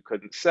art that you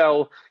couldn't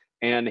sell.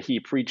 And he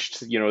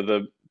preached,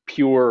 the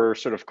pure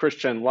sort of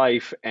Christian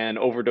life, and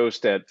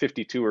overdosed at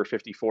 52 or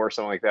 54,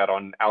 something like that,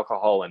 on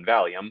alcohol and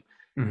Valium.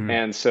 Mm-hmm.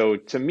 And so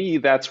to me,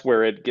 that's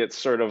where it gets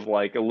sort of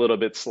like a little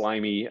bit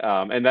slimy.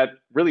 And that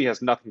really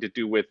has nothing to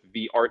do with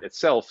the art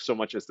itself so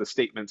much as the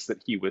statements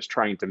that he was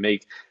trying to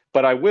make.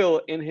 But I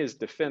will, in his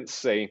defense,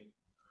 say,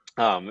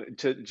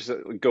 to just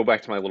go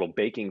back to my little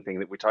baking thing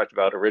that we talked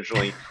about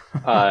originally,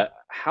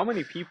 how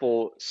many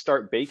people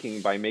start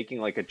baking by making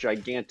like a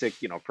gigantic,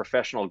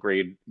 professional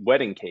grade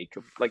wedding cake?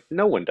 Like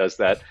no one does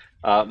that.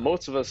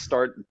 Most of us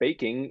start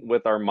baking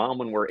with our mom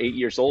when we're 8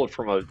 years old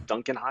from a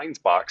Duncan Hines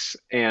box.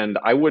 And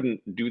I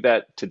wouldn't do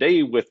that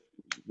today with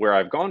where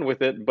I've gone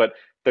with it, but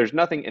there's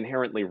nothing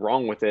inherently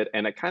wrong with it.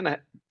 And it kind of,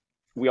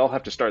 we all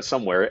have to start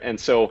somewhere. And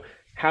so,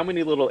 how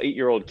many little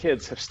 8-year-old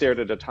kids have stared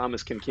at a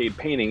Thomas Kinkade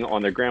painting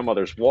on their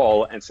grandmother's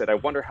wall and said, I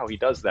wonder how he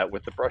does that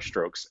with the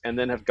brushstrokes, and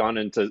then have gone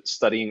into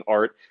studying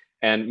art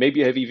and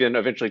maybe have even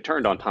eventually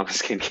turned on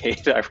Thomas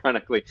Kinkade,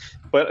 ironically.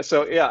 But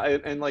so, yeah,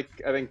 and like,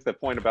 I think the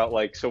point about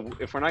like, so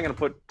if we're not going to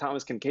put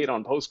Thomas Kinkade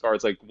on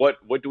postcards, like what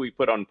do we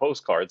put on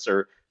postcards,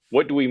 or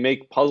what do we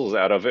make puzzles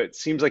out of? It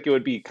seems like it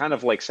would be kind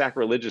of like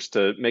sacrilegious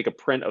to make a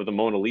print of the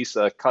Mona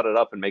Lisa, cut it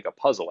up and make a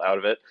puzzle out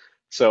of it.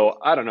 So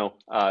I don't know.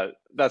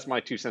 That's my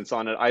 2 cents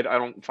on it. I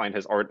don't find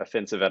his art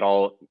offensive at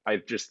all. I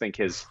just think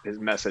his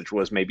message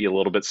was maybe a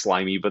little bit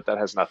slimy, but that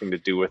has nothing to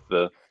do with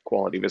the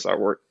quality of his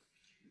artwork.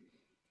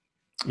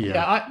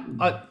 Yeah,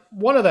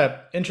 one of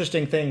the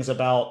interesting things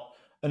about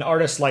an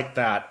artist like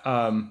that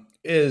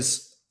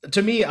is,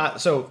 to me,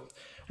 so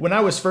when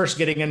I was first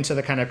getting into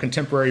the kind of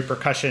contemporary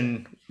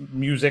percussion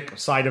music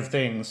side of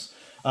things,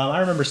 I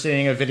remember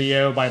seeing a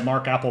video by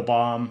Mark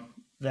Applebaum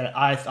that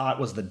I thought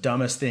was the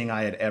dumbest thing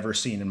I had ever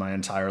seen in my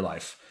entire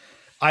life.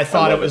 I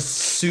thought it was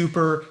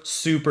super,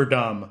 super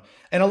dumb.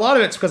 And a lot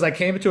of it's because I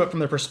came to it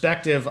from the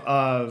perspective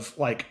of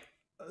like,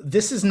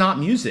 this is not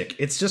music.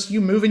 It's just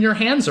you moving your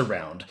hands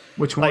around.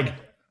 Which one? Like,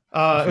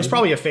 it was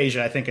probably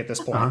aphasia, I think, at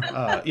this point.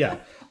 Yeah.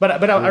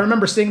 But I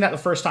remember seeing that the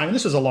first time, and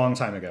this was a long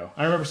time ago.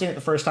 I remember seeing it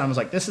the first time. I was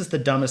like, this is the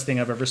dumbest thing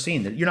I've ever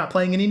seen. You're not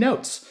playing any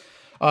notes.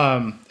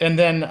 And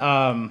then,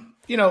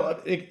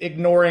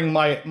 ignoring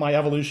my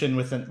evolution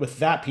with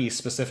that piece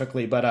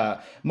specifically,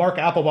 but Mark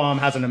Applebaum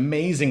has an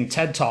amazing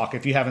TED Talk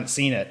if you haven't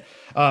seen it.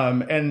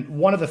 And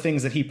one of the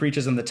things that he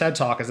preaches in the TED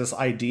Talk is this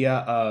idea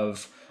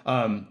of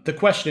the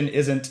question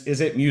isn't,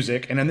 is it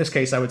music? And in this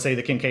case, I would say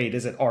the Kinkade,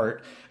 is it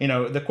art?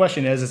 The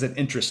question is it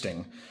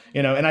interesting?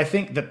 And I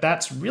think that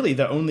that's really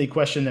the only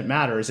question that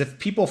matters. If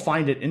people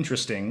find it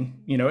interesting,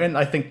 and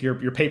I think your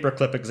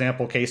paperclip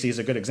example, Casey, is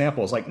a good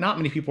example. Is like, not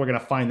many people are going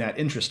to find that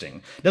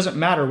interesting. It doesn't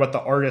matter what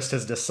the artist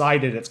has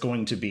decided it's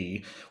going to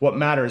be. What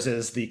matters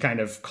is the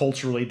kind of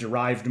culturally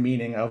derived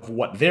meaning of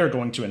what they're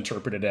going to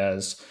interpret it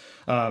as.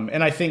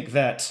 And I think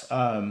that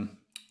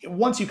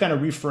once you kind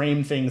of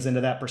reframe things into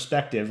that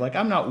perspective, like,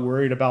 I'm not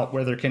worried about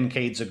whether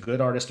Kinkade's a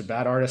good artist or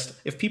bad artist.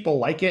 If people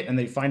like it and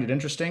they find it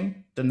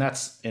interesting, then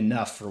that's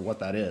enough for what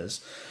that is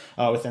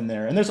within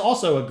there. And there's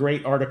also a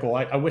great article.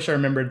 I wish I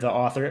remembered the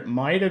author. It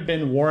might have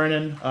been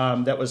Warren,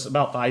 that was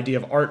about the idea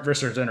of art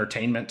versus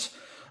entertainment.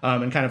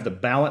 And kind of the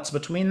balance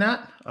between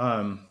that,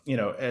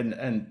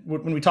 and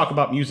when we talk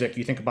about music,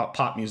 you think about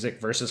pop music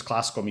versus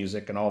classical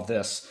music and all of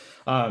this,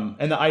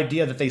 and the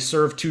idea that they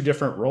serve two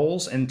different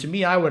roles. And to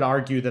me, I would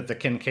argue that the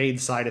Kinkade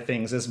side of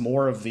things is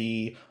more of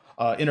the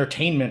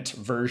entertainment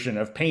version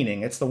of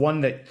painting. It's the one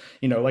that,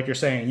 like you're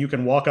saying, you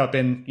can walk up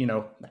in,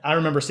 I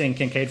remember seeing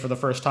Kinkade for the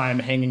first time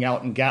hanging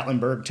out in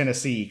Gatlinburg,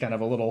 Tennessee, kind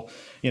of a little,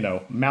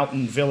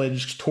 mountain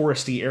village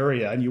touristy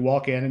area. And you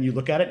walk in and you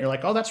look at it and you're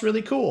like, oh, that's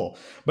really cool.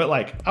 But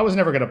like, I was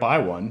never going to buy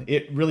one.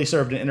 It really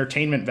served an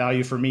entertainment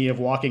value for me of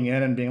walking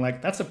in and being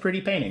like, that's a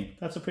pretty painting.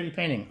 That's a pretty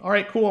painting. All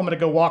right, cool. I'm going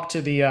to go walk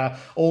to the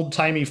old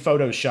timey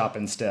photo shop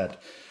instead.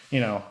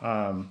 So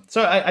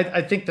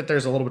I think that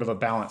there's a little bit of a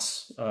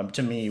balance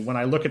to me when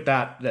I look at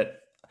that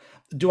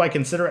do I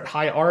consider it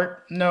high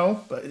art?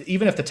 No, but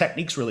even if the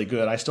technique's really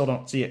good, I still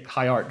don't see it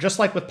high art. Just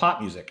like with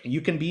pop music,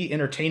 you can be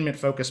entertainment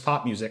focused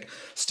pop music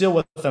still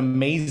with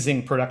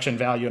amazing production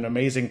value and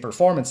amazing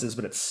performances,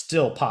 but it's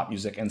still pop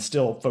music and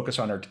still focused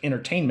on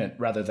entertainment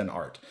rather than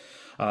art.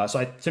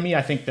 To me,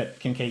 I think that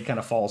Kinkade kind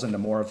of falls into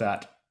more of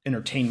that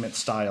entertainment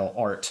style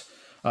art.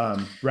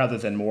 Rather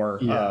than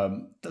more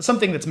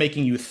something that's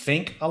making you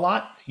think a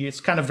lot. It's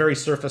kind of very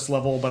surface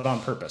level, but on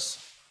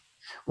purpose.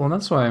 Well,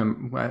 that's why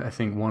I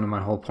think one of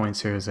my whole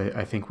points here is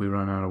I think we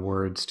run out of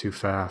words too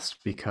fast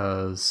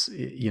because,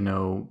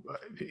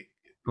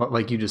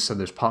 like you just said,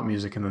 there's pop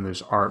music and then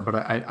there's art, but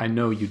I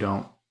know you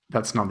don't.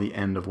 That's not the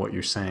end of what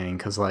you're saying,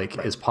 because like,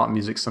 right. Is pop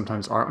music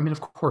sometimes art? I mean,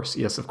 of course,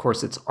 yes, of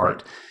course it's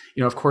art.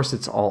 Right. Of course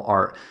it's all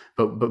art,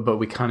 but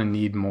we kind of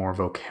need more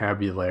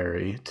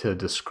vocabulary to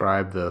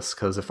describe this,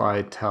 because if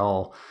I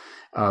tell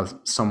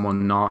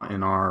someone not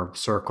in our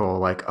circle,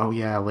 like, oh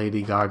yeah,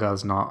 Lady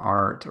Gaga's not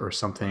art or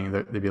something,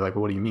 they'd be like,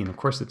 well, what do you mean? Of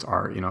course it's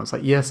art. It's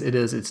like, yes, it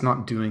is. It's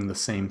not doing the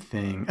same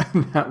thing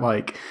that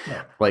like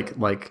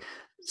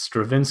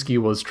Stravinsky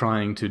was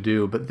trying to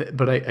do,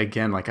 but I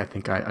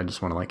think I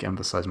just want to like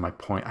emphasize my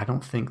point. I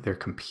don't think they're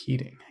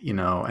competing, and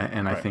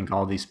right. I think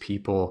all these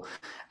people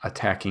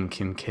attacking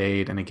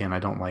Kinkade, and again, I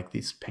don't like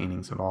these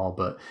paintings at all,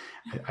 but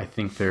I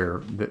think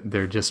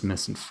they're just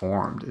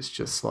misinformed. It's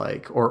just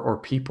like, or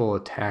people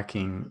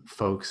attacking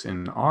folks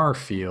in our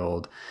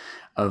field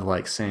of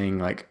like saying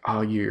like,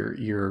 oh,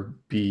 you're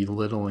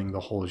belittling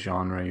the whole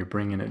genre, you're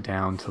bringing it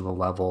down to the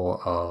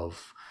level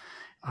of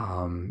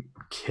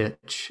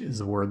Kitsch is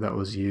the word that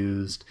was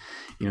used.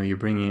 You're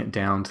bringing it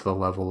down to the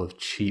level of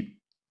cheap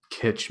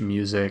kitsch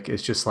music.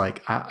 It's just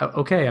like,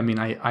 okay, I mean,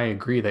 I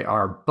agree they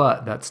are,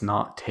 but that's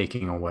not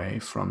taking away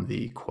from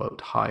the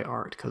quote high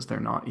art, because they're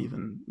not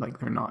even like,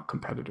 they're not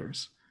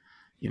competitors,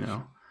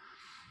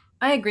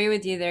 I agree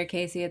with you there,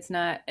 Casey. It's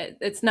not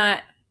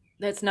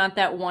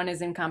that one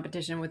is in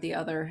competition with the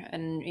other,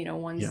 and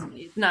one's Yeah.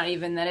 it's not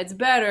even that it's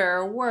better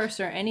or worse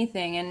or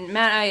anything. And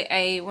Matt,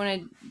 I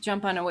want to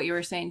jump onto what you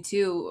were saying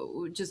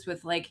too, just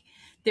with like,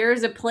 there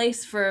is a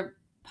place for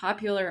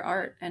popular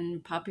art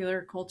and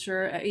popular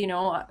culture.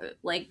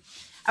 Like,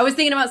 I was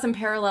thinking about some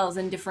parallels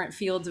in different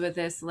fields with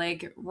this,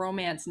 like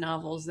romance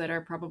novels that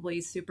are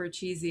probably super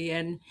cheesy,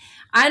 and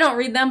I don't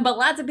read them, but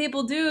lots of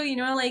people do.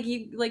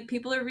 Like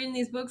people are reading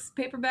these books,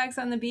 paperbacks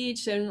on the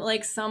beach, and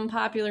like some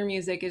popular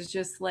music is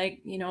just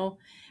like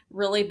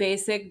really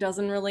basic,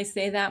 doesn't really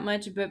say that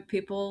much, but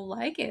people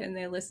like it and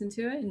they listen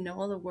to it and know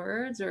all the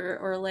words,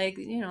 or like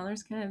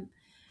there's kind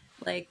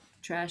of like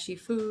trashy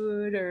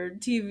food or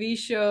TV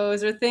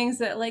shows or things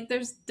that like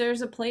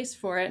there's a place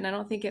for it, and I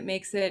don't think it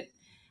makes it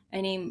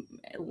any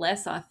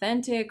less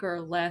authentic or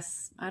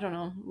less, I don't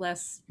know,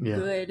 less Yeah.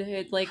 good.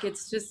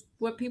 It's just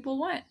what people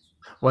want.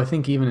 Well, I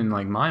think even in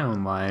like my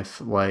own life,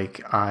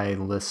 like I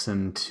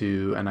listen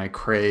to and I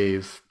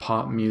crave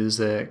pop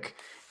music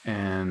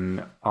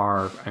and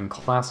art and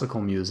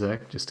classical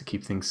music, just to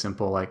keep things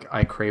simple. Like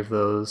I crave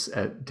those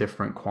at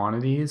different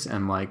quantities,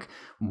 and like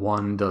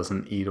one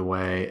doesn't eat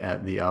away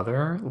at the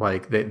other.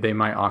 Like they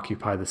might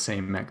occupy the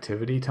same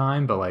activity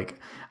time, but like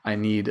I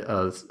need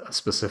a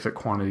specific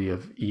quantity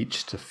of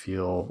each to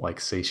feel like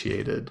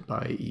satiated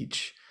by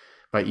each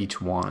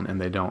one, and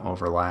they don't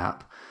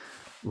overlap.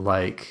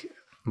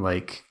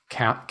 Like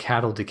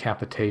cattle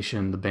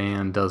decapitation, the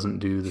band doesn't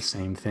do the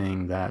same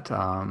thing that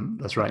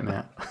that's right,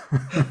 Matt.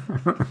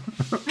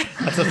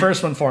 That's the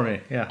first one for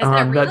me. Yeah.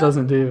 That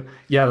doesn't do,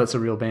 yeah, that's a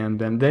real band,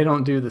 Ben. They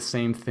don't do the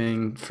same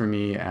thing for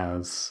me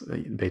as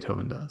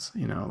Beethoven does,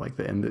 like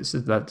and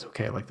that's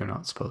okay. Like they're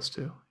not supposed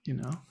to,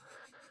 yeah.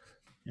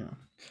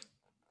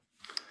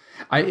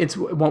 It's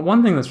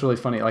one thing that's really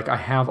funny. Like I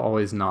have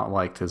always not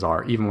liked his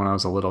art. Even when I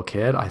was a little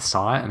kid, I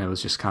saw it and it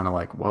was just kind of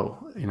like, whoa,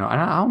 and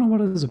I don't know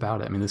what it is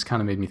about it. I mean, this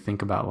kind of made me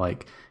think about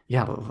like,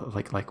 yeah,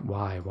 like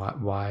why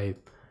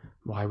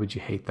would you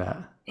hate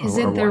that? Is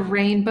it the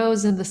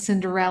rainbows and the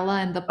Cinderella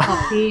and the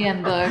puppy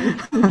and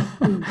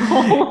the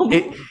gold?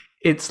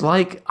 It's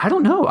like, I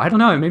don't know.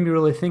 It made me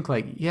really think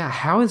like, yeah,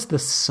 how is the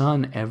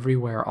sun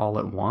everywhere all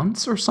at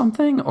once or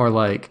something? Or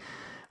like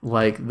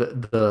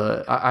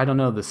the I don't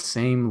know, the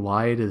same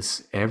light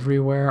is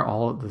everywhere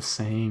all at the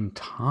same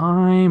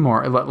time,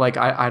 or like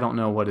I don't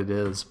know what it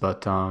is,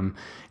 but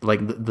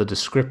like the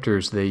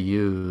descriptors they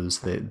use,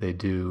 they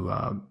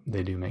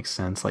do make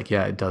sense. Like,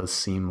 yeah, it does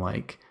seem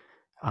like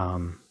I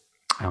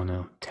don't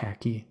know,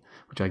 tacky,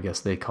 which I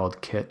guess they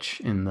called kitsch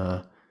in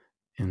the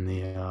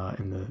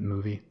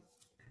movie.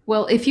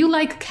 Well, if you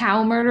like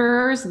Cow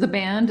Murderers, the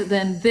band,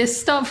 then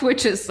this stuff,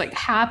 which is like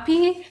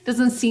happy,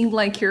 doesn't seem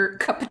like your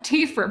cup of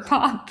tea for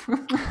pop.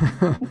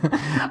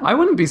 I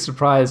wouldn't be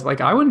surprised. Like,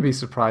 I wouldn't be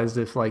surprised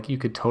if like you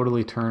could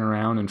totally turn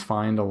around and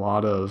find a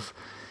lot of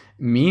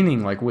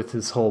meaning, like with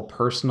his whole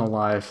personal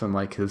life and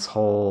like his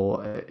whole,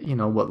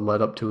 what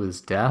led up to his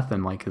death,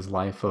 and like his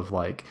life of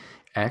like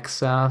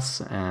excess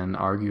and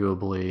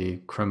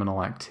arguably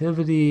criminal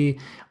activity,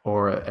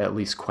 or at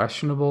least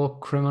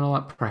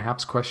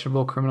perhaps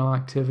questionable criminal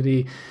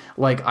activity.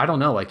 Like, I don't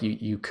know, like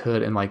you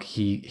could, and like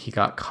he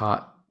got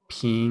caught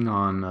peeing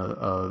on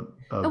a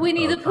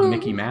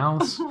Mickey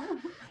Mouse.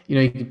 He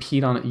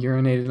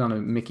urinated on a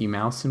Mickey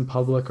Mouse in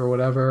public or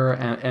whatever,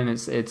 and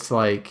it's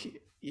like,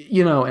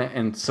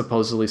 and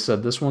supposedly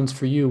said, "This one's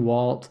for you,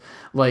 Walt."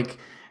 Like,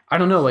 I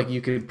don't know, like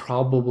you could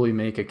probably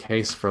make a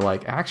case for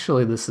like,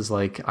 actually, this is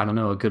like, I don't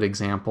know, a good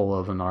example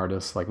of an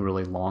artist like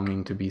really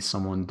longing to be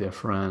someone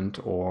different,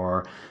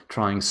 or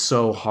trying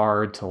so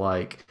hard to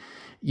like,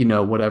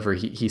 whatever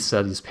he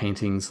said, his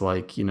paintings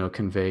like,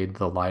 conveyed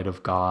the light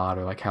of God,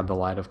 or like had the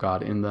light of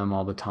God in them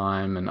all the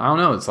time. And I don't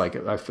know, it's like,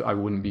 I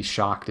wouldn't be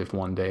shocked if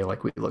one day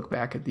like we look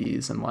back at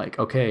these and like,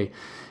 okay,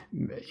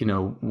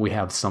 we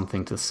have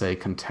something to say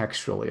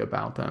contextually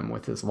about them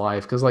with his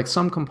life. Because like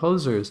some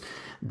composers,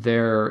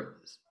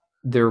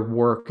 their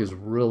work is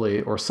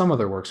really, or some of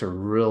their works are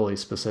really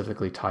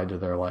specifically tied to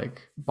their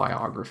like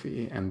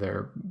biography, and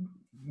their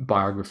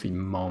biography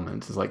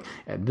moments is like,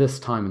 at this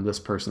time in this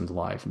person's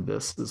life,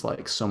 this is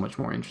like so much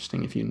more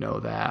interesting if you know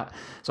that.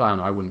 So I don't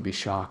know, I wouldn't be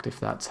shocked if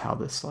that's how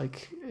this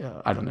like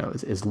I don't know,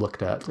 is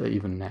looked at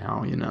even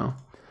now.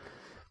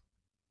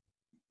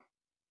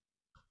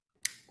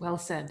 Well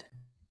said.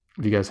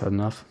 Have you guys had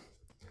enough?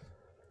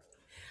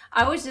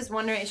 I was just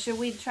wondering, should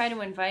we try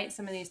to invite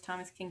some of these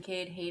Thomas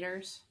Kinkade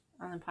haters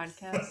on the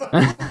podcast?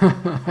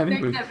 I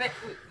think we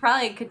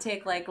probably could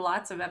take like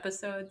lots of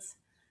episodes.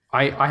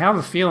 I have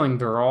a feeling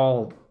they're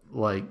all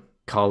like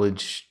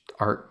college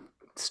art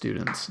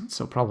students,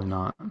 so probably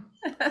not.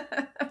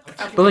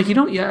 But like,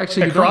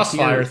 actually, like a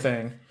crossfire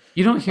thing.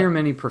 You don't hear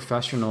many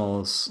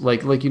professionals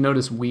like you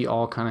notice we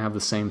all kind of have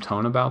the same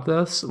tone about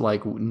this.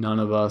 Like none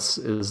of us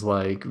is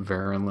like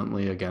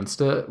virulently against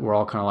it. We're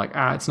all kind of like,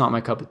 it's not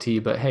my cup of tea,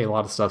 but hey, a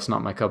lot of stuff's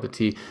not my cup of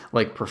tea.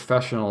 Like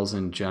professionals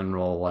in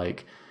general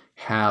like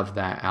have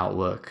that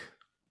outlook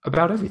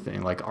about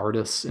everything. Like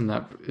artists in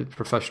that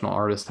professional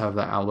artists have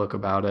that outlook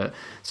about it.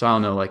 So I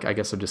don't know, like I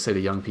guess I'd just say to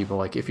young people,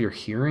 like if you're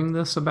hearing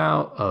this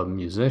about a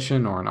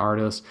musician or an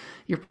artist,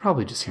 you're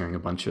probably just hearing a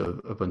bunch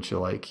of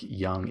like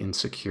young,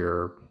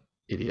 insecure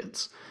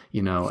idiots,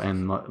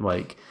 and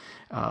like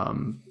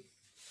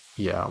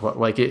yeah,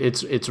 like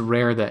it's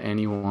rare that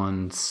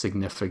anyone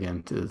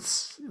significant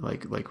is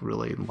like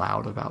really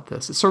loud about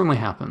this. It certainly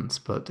happens,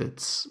 but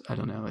I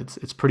don't know,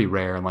 it's pretty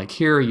rare. And like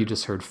here you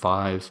just heard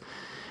five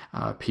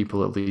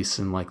people, at least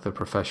in like the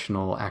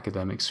professional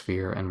academic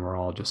sphere, and we're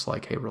all just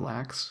like, hey,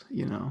 relax.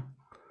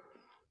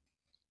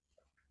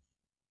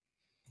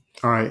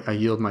 All right, I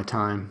yield my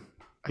time.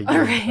 All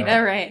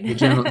right.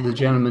 The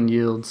gentleman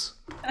yields.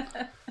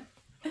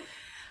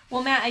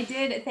 Well, Matt,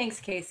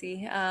 thanks,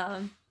 Casey.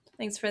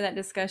 Thanks for that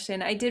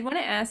discussion. I did want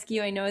to ask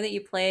you, I know that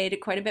you played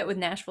quite a bit with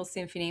Nashville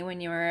Symphony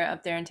when you were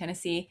up there in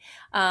Tennessee.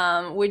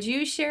 Would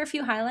you share a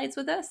few highlights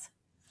with us?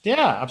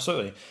 Yeah,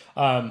 absolutely.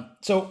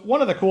 So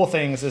one of the cool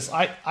things is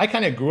I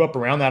kind of grew up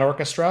around that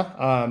orchestra.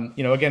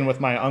 Again, with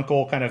my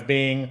uncle kind of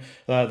being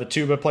the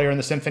tuba player in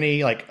the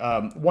symphony, like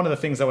one of the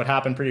things that would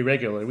happen pretty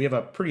regularly, we have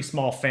a pretty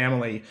small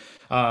family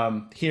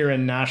here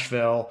in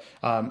Nashville.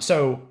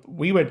 So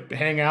we would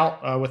hang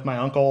out with my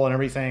uncle and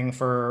everything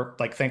for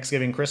like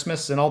Thanksgiving,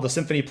 Christmas, and all the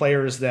symphony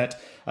players that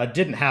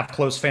didn't have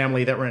close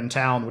family that were in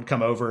town would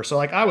come over. So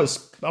like I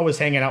was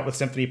hanging out with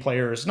symphony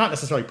players, not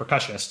necessarily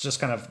percussionists, just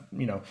kind of,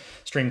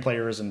 string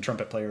players and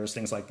trumpet players,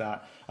 things like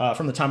that,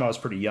 from the time I was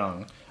pretty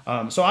young.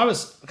 So I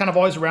was kind of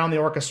always around the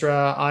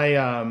orchestra.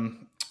 I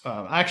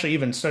actually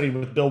even studied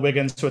with Bill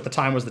Wiggins, who at the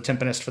time was the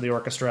timpanist for the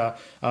orchestra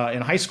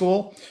in high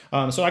school.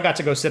 So I got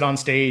to go sit on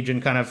stage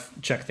and kind of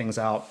check things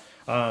out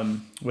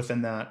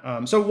within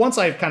that. So once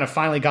I kind of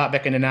finally got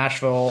back into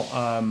Nashville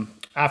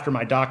after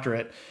my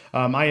doctorate,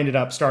 I ended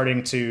up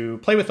starting to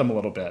play with them a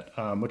little bit,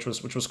 which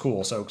was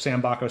cool. So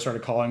Sam Bacco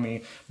started calling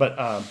me,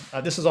 but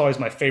this is always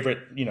my favorite,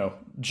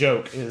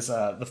 joke is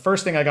the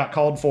first thing I got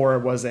called for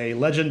was a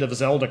Legend of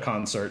Zelda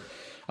concert.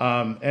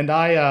 And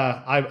I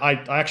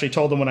actually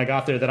told them when I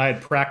got there that I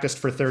had practiced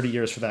for 30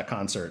 years for that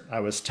concert. I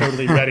was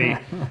totally ready,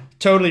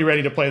 totally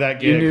ready to play that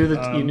gig. You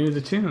knew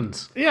the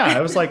tunes. Yeah,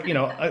 I was like,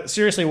 I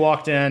seriously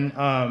walked in,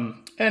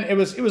 and it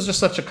was just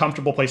such a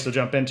comfortable place to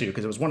jump into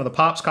because it was one of the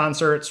Pops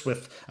concerts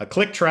with a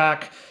click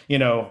track.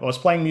 I was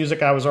playing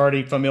music I was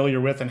already familiar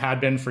with and had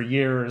been for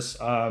years,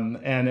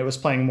 and it was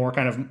playing more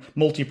kind of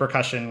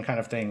multi-percussion kind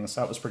of things.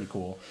 That was pretty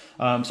cool.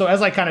 So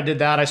as I kind of did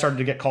that, I started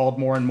to get called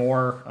more and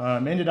more.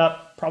 Ended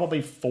up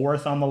probably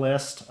fourth on the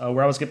list,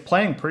 where I was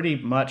playing pretty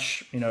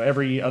much,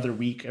 every other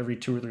week, every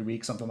 2 or 3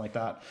 weeks, something like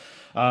that.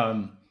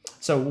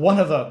 So one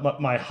of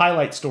my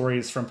highlight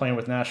stories from playing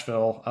with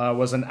Nashville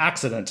was an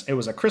accident. It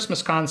was a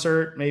Christmas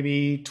concert,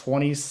 maybe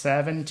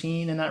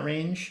 2017 in that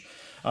range.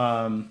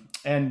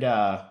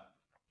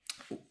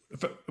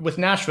 With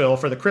Nashville,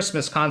 for the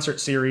Christmas concert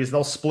series,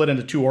 they'll split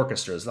into two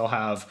orchestras. They'll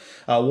have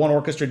one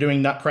orchestra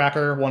doing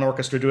Nutcracker, one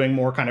orchestra doing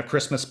more kind of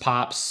Christmas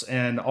pops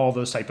and all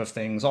those type of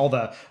things, all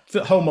the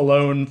Home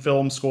Alone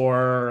film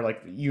score,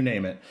 like you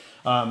name it.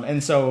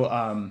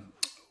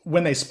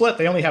 When they split,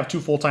 they only have two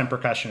full-time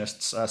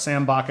percussionists,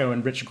 Sam Bacco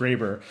and Rich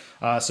Graber.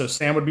 So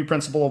Sam would be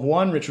principal of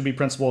one, Rich would be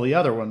principal of the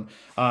other one.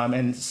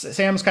 And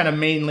Sam's kind of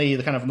mainly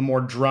the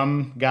more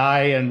drum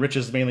guy, and Rich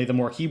is mainly the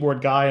more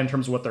keyboard guy in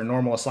terms of what their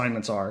normal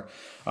assignments are.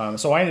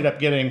 So I ended up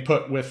getting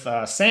put with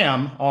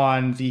Sam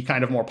on the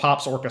kind of more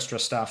pops orchestra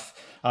stuff.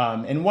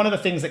 And one of the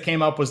things that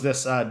came up was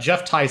this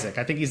Jeff Tyzik.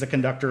 I think he's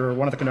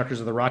one of the conductors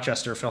of the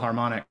Rochester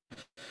Philharmonic.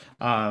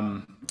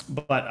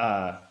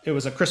 But it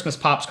was a Christmas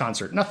pops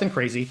concert, nothing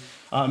crazy.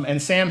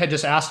 And Sam had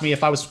just asked me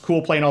if I was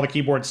cool playing all the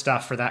keyboard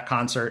stuff for that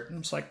concert. And I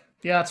was like,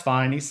 yeah, that's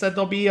fine. He said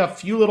there'll be a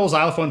few little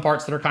xylophone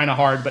parts that are kind of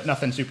hard, but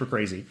nothing super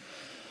crazy.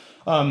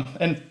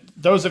 And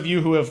those of you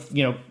who have,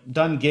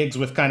 done gigs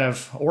with kind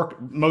of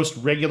most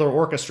regular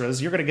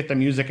orchestras, you're going to get the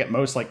music at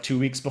most like 2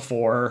 weeks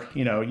before.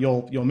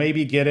 You'll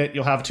maybe get it.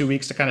 You'll have 2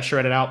 weeks to kind of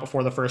shred it out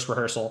before the first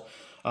rehearsal.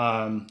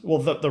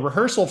 The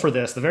rehearsal for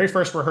this, the very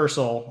first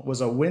rehearsal was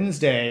a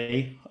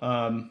Wednesday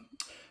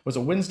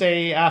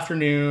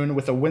afternoon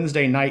with a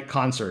Wednesday night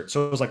concert.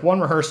 So it was like one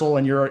rehearsal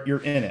and you're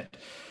in it.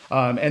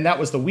 And that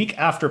was the week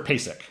after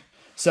PASIC.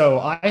 So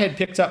I had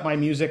picked up my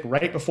music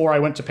right before I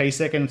went to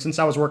PASIC. And since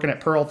I was working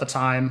at Pearl at the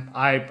time,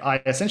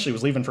 I essentially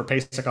was leaving for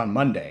PASIC on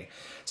Monday.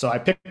 So I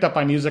picked up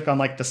my music on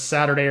like the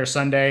Saturday or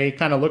Sunday,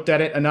 kind of looked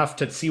at it enough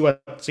to see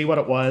what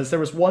it was. There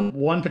was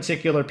one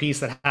particular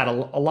piece that had a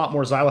lot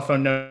more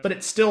xylophone notes, but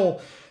it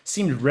still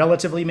seemed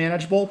relatively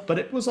manageable, but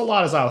it was a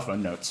lot of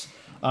xylophone notes.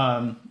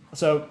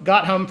 So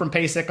got home from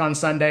PASIC on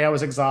Sunday. I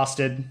was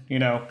exhausted,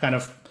 kind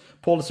of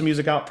pulled some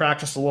music out,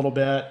 practiced a little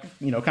bit,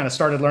 kind of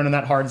started learning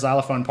that hard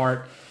xylophone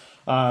part.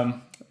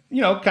 Kind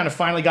of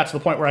finally got to the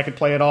point where I could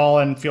play it all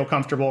and feel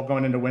comfortable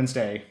going into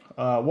Wednesday.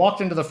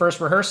 walked into the first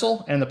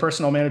rehearsal, and the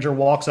personnel manager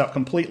walks up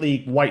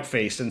completely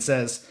white-faced and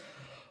says,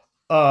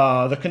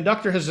 the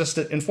conductor has just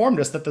informed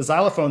us that the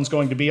xylophone is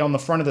going to be on the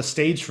front of the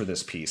stage for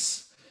this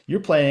piece. You're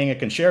playing a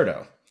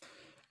concerto.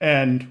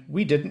 And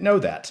we didn't know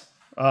that.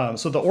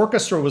 So the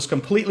orchestra was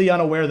completely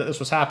unaware that this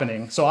was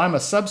happening. So I'm a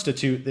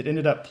substitute that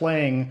ended up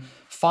playing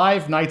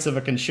 5 nights of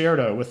a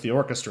concerto with the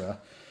orchestra.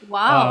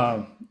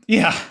 Wow.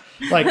 Yeah.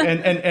 Like,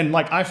 and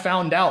like I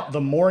found out the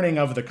morning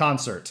of the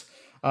concert.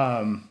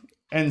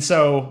 And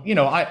so, you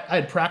know, I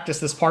had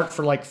practiced this part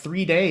for like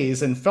 3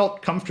 days and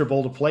felt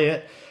comfortable to play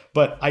it,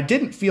 but I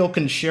didn't feel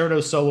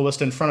concerto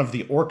soloist in front of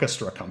the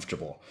orchestra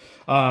comfortable.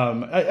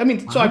 I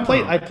mean, so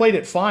I played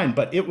it fine,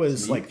 but it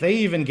was like they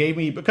even gave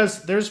me,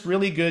 because there's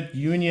really good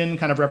union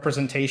kind of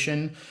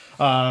representation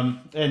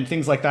and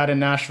things like that in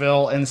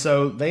Nashville, and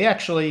so they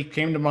actually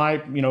came to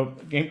my, you know,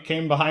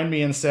 came behind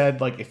me and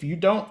said, like, if you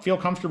don't feel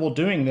comfortable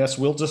doing this,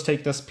 we'll just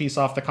take this piece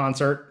off the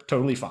concert.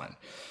 Totally fine.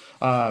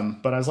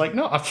 But I was like,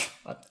 no,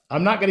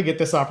 I'm not going to get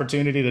this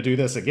opportunity to do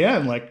this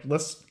again. Like,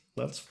 let's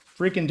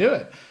freaking do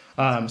it.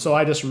 So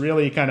I just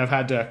really kind of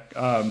had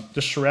to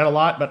just shred a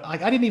lot, but I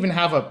didn't even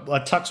have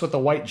a tux with a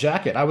white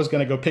jacket. I was going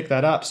to go pick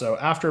that up. So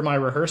after my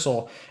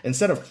rehearsal,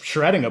 instead of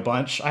shredding a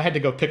bunch, I had to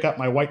go pick up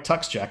my white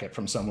tux jacket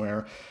from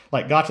somewhere.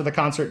 Like, got to the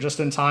concert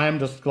just in time,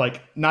 just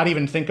like not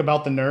even think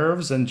about the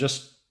nerves, and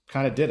just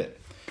kind of did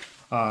it.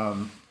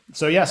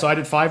 So yeah, so I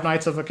did 5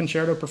 nights of a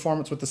concerto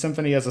performance with the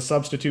symphony as a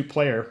substitute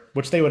player,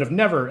 which they would have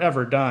never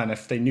ever done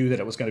if they knew that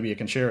it was going to be a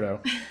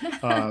concerto.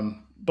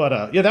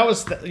 But yeah, that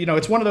was, you know,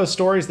 it's one of those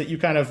stories that you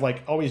kind of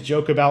like always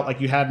joke about, like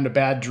you had in a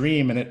bad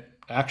dream, and it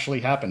actually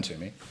happened to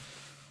me.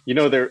 You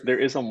know, there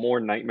is a more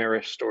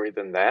nightmarish story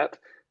than that.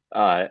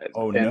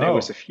 Oh And it no.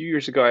 was a few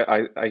years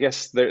ago. I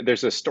guess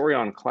there's a story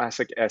on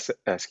Classic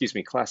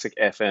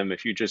FM.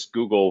 If you just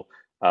Google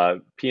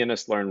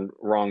pianist learned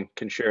wrong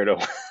concerto,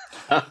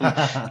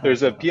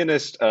 there's a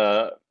pianist.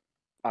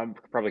 I'm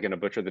probably going to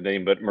butcher the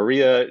name, but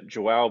Maria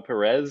Joao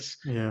Perez.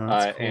 Yeah,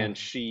 that's cool. And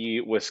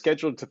she was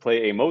scheduled to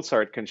play a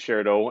Mozart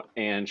concerto,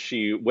 and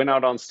she went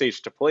out on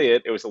stage to play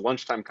it. It was a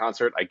lunchtime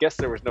concert. I guess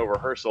there was no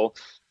rehearsal.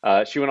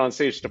 She went on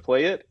stage to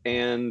play it,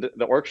 and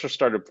the orchestra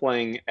started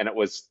playing, and it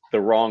was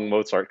the wrong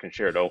Mozart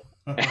concerto.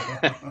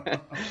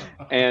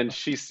 And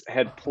she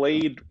had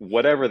played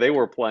whatever they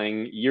were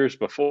playing years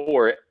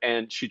before,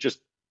 and she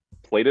just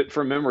played it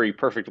from memory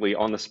perfectly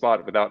on the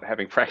spot without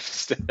having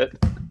practiced it.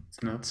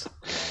 It's nuts.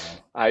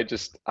 I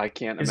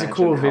can't It's a imagine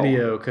cool how.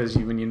 video because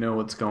when you know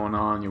what's going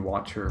on, you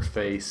watch her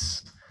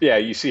face. Yeah,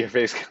 you see her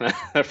face kind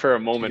of for a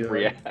moment Yeah.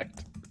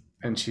 react.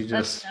 And she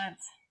That's just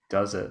nuts.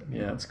 does it.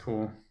 Yeah, it's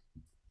cool.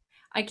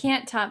 I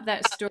can't top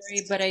that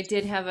story, but I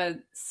did have a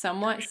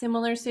somewhat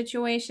similar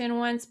situation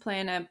once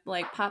playing a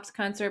like pops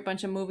concert,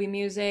 bunch of movie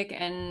music,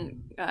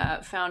 and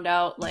found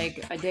out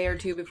like a day or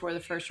two before the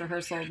first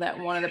rehearsal that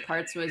one of the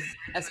parts was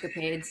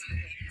escapades,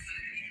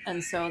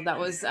 and so that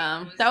was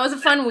a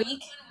fun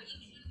week.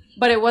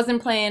 But it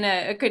wasn't playing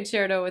a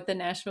concerto with the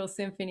Nashville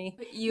Symphony.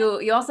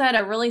 You also had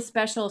a really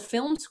special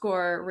film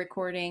score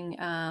recording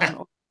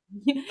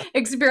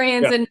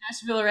experience Yeah. in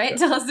Nashville, right?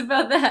 Tell us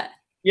about that.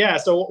 Yeah,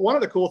 so one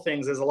of the cool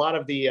things is a lot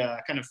of the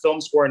kind of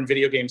film score and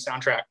video game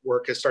soundtrack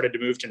work has started to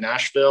move to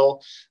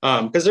Nashville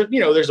because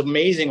there's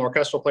amazing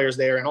orchestral players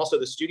there, and also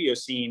the studio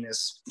scene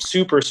is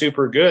super,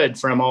 super good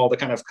from all the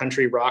kind of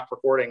country rock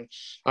recording.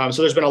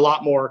 So there's been a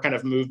lot more kind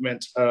of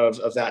movement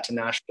of that to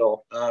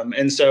Nashville,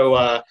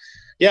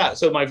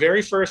 so my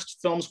very first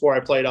film score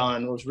I played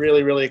on was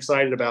really, really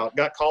excited about.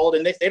 Got called,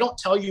 and they don't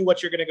tell you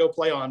what you're going to go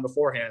play on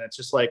beforehand. It's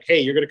just like, hey,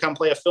 you're going to come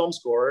play a film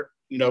score.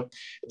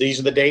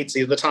 These are the dates,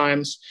 these are the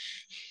times.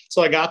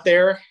 So I got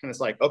there, and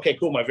it's like, okay,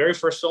 cool. My very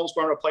first film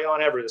score I'm going to play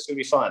on ever. This is going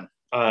to be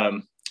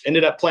fun.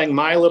 Ended up playing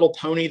My Little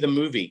Pony, the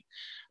movie.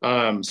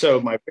 So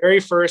my very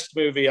first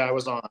movie I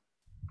was on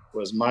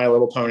was My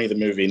Little Pony, the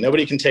movie.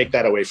 Nobody can take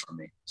that away from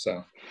me.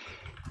 So.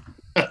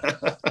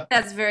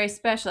 That's very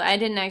special. I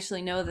didn't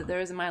actually know that there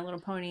was a My Little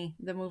Pony,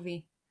 the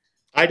movie.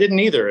 I didn't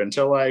either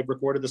until I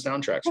recorded the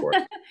soundtracks for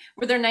it.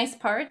 Were there nice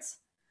parts?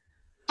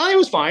 It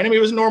was fine. I mean,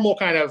 it was normal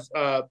kind of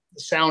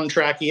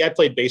soundtracky. I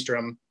played bass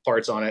drum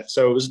parts on it,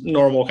 so it was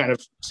normal kind of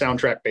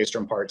soundtrack bass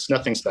drum parts,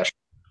 nothing special.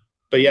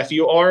 But yeah, if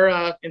you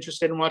are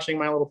interested in watching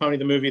My Little Pony,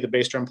 the movie, the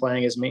bass drum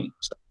playing is me.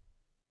 So.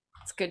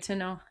 It's good to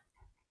know.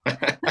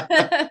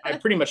 I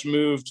pretty much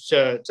moved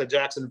to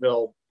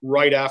Jacksonville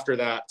right after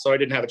that, so I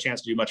didn't have a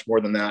chance to do much more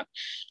than that.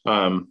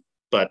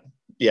 But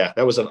yeah,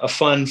 that was a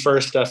fun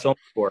first film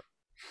score.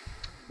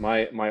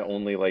 My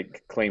only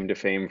like claim to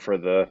fame for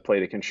the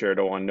play the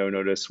concerto on No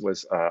Notice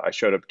was I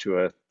showed up to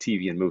a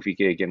TV and movie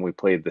gig, and we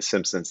played the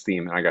Simpsons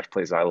theme, and I got to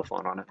play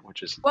xylophone on it,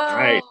 which is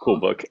Whoa. cool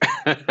book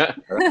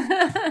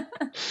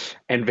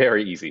and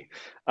very easy.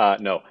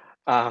 No.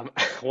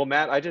 Well,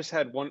 Matt, I just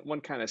had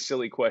one kind of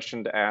silly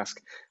question to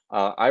ask.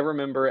 I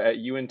remember at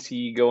UNT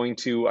going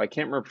to, I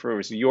can't remember if it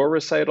was your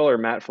recital or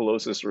Matt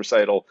Filosa's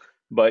recital,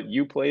 but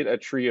you played a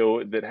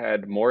trio that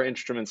had more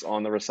instruments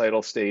on the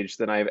recital stage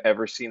than I've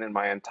ever seen in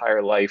my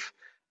entire life.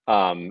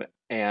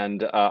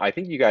 And I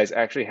think you guys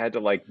actually had to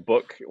like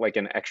book like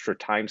an extra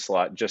time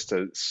slot just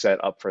to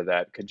set up for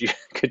that. Could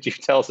you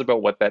tell us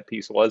about what that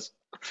piece was?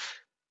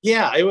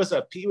 Yeah, it was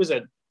a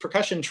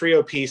percussion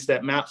trio piece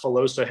that Matt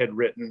Filosa had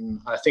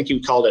written. I think he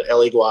called it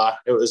Eligua.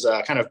 It was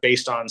kind of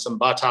based on some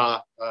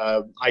Bata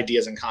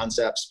ideas and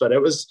concepts, but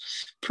it was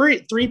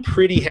three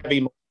pretty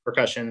heavy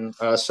percussion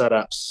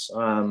setups.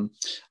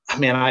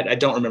 Man, I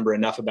don't remember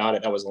enough about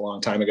it. That was a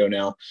long time ago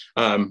now.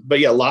 But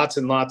yeah, lots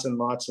and lots and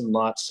lots and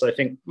lots. I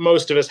think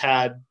most of us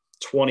had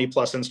 20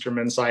 plus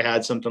instruments. I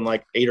had something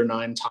like 8 or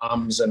 9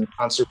 toms and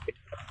concert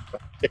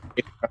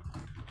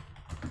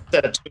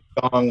set of 2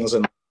 gongs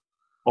and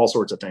all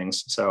sorts of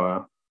things.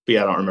 So, but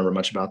yeah, I don't remember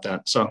much about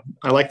that. So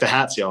I like the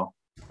hats, y'all.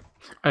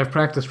 I've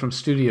practiced from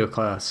studio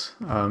class.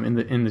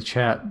 In the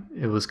chat,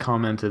 it was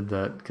commented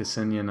that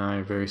Ksenija and I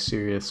are very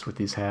serious with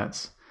these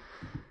hats.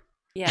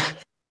 Yeah.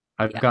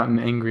 I've gotten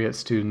angry at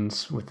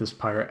students with this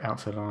pirate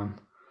outfit on.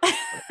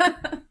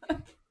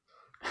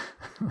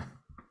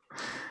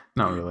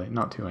 Not really,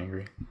 not too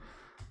angry.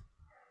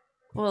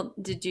 Well,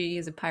 did you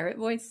use a pirate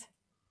voice?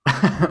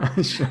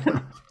 They should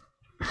have.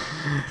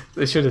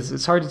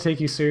 It's hard to take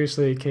you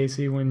seriously,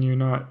 Casey, when you're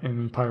not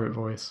in pirate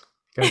voice.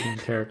 You gotta be in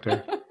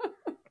character.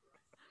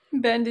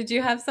 Ben, did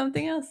you have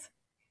something else?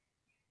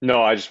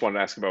 No, I just wanted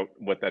to ask about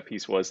what that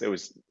piece was. It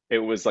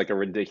was like a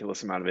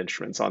ridiculous amount of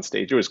instruments on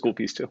stage. It was a cool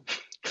piece too.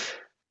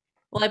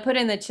 Well, I put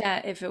in the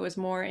chat if it was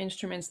more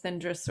instruments than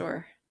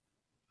dressur.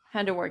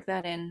 Had to work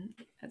that in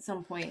at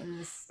some point in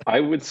this. I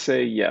would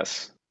say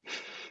yes.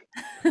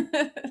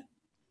 The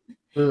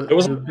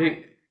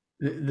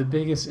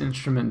biggest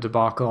instrument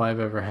debacle I've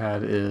ever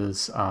had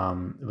is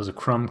it was a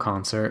Crumb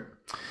concert,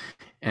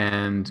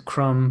 and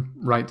Crumb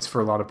writes for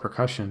a lot of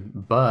percussion,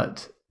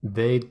 but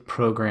they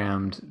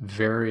programmed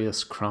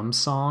various Crumb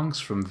songs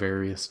from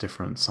various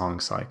different song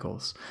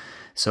cycles.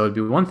 So it'd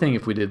be one thing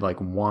if we did like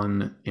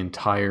one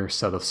entire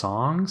set of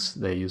songs,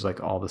 they use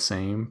like all the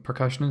same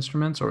percussion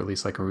instruments, or at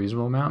least like a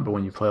reasonable amount. But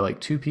when you play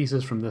like 2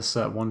 pieces from this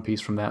set, 1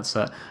 piece from that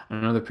set, and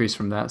another piece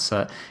from that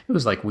set, it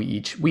was like we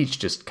each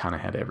just kind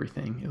of had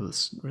everything. It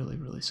was really,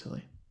 really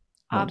silly.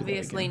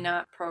 Obviously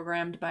not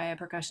programmed by a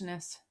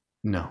percussionist.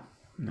 No.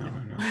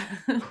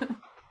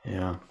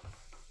 Yeah.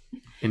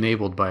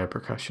 Enabled by a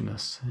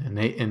percussionist.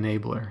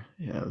 Enabler.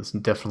 Yeah, it was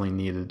definitely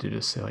needed to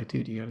just say like,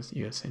 dude, you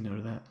gotta say no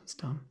to that. It's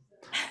dumb.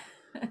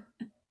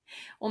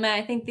 Well, Matt,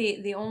 I think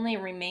the only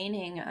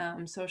remaining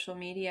social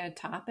media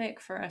topic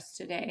for us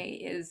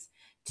today is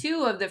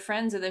 2 of the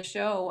friends of the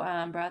show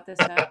brought this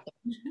up.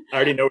 I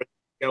already know where it's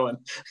going.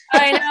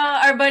 I know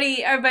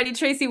our buddy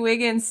Tracy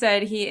Wiggins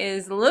said he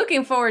is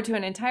looking forward to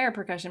an entire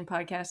percussion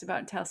podcast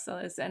about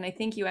Teslas, and I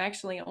think you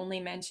actually only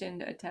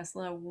mentioned a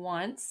Tesla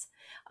once.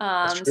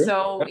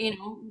 So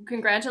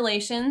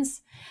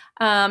congratulations.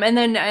 And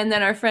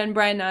then our friend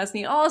Brian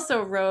Nosny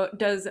also wrote,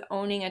 does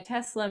owning a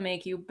Tesla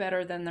make you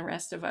better than the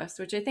rest of us?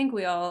 Which I think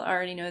we all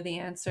already know the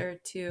answer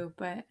to,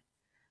 but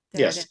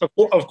yes,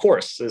 of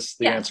course is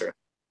the answer.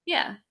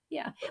 Yeah.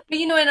 But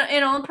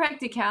in all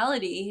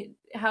practicality,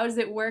 how does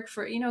it work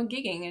for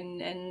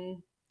gigging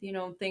and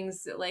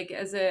things like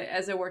as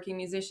a working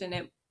musician?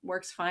 It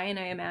works fine,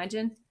 I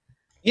imagine.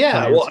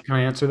 Yeah. Can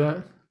I answer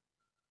that?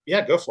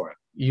 Yeah, go for it.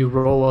 You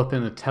roll up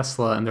in a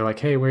Tesla and they're like,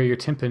 hey, where are your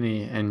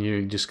timpani? And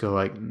you just go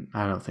like,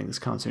 I don't think this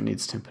concert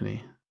needs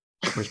timpani.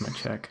 Where's my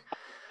check?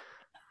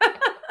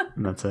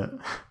 And that's it.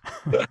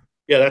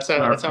 Yeah, that's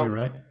how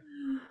right.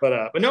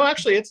 But no,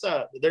 actually, it's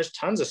there's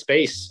tons of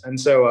space, and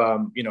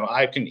so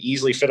I can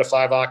easily fit a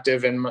 5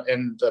 octave in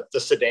the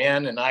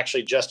sedan, and I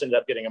actually just ended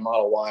up getting a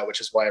Model Y, which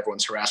is why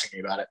everyone's harassing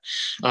me about it.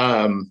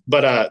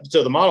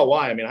 So the Model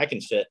Y, I mean, I can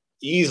fit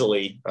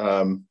easily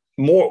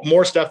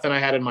more stuff than I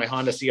had in my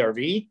Honda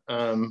CRV,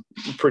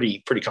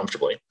 pretty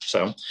comfortably.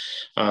 So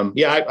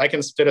I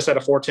can fit a set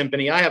of 4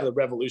 timpani. I have the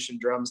Revolution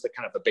drums that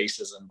kind of the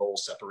basses and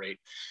bowls separate.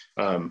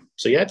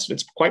 So yeah,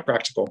 it's quite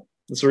practical.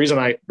 That's the reason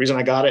I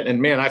got it.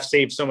 And man, I've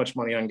saved so much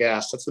money on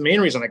gas. That's the main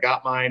reason I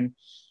got mine.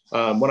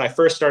 When I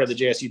first started the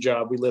JSU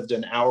job, we lived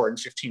an hour and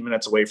 15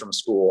 minutes away from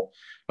school.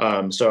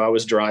 So I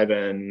was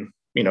driving,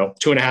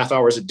 2.5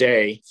 hours a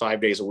day,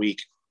 5 days a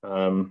week.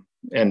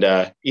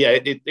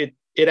 It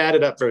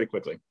added up very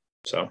quickly.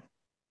 So.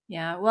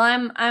 Yeah,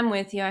 well, I'm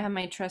with you. I have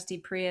my trusty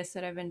Prius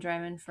that I've been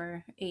driving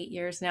for 8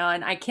 years now,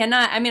 and I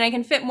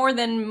can fit more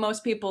than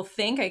most people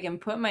think. I can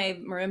put my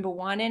Marimba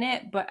 1 in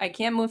it, but I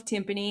can't move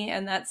timpani,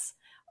 and that's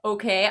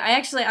okay.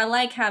 I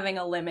like having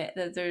a limit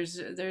that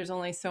there's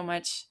only so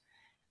much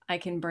I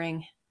can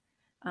bring,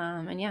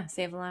 and yeah,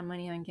 save a lot of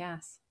money on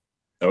gas.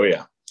 Oh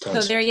yeah.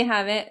 So there you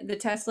have it. The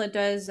Tesla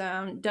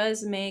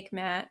does make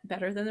Matt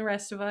better than the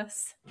rest of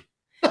us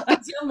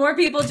until more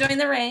people join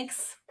the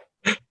ranks.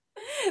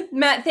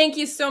 Matt, thank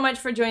you so much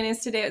for joining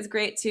us today. It was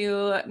great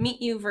to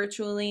meet you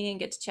virtually and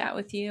get to chat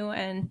with you,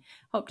 and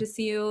hope to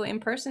see you in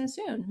person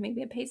soon,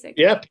 maybe at PASIC.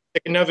 Yeah,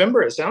 in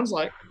November, it sounds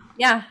like.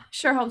 Yeah,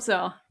 sure hope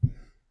so.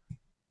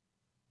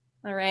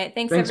 All right.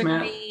 Thanks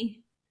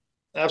everybody.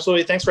 Matt.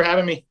 Absolutely. Thanks for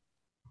having me.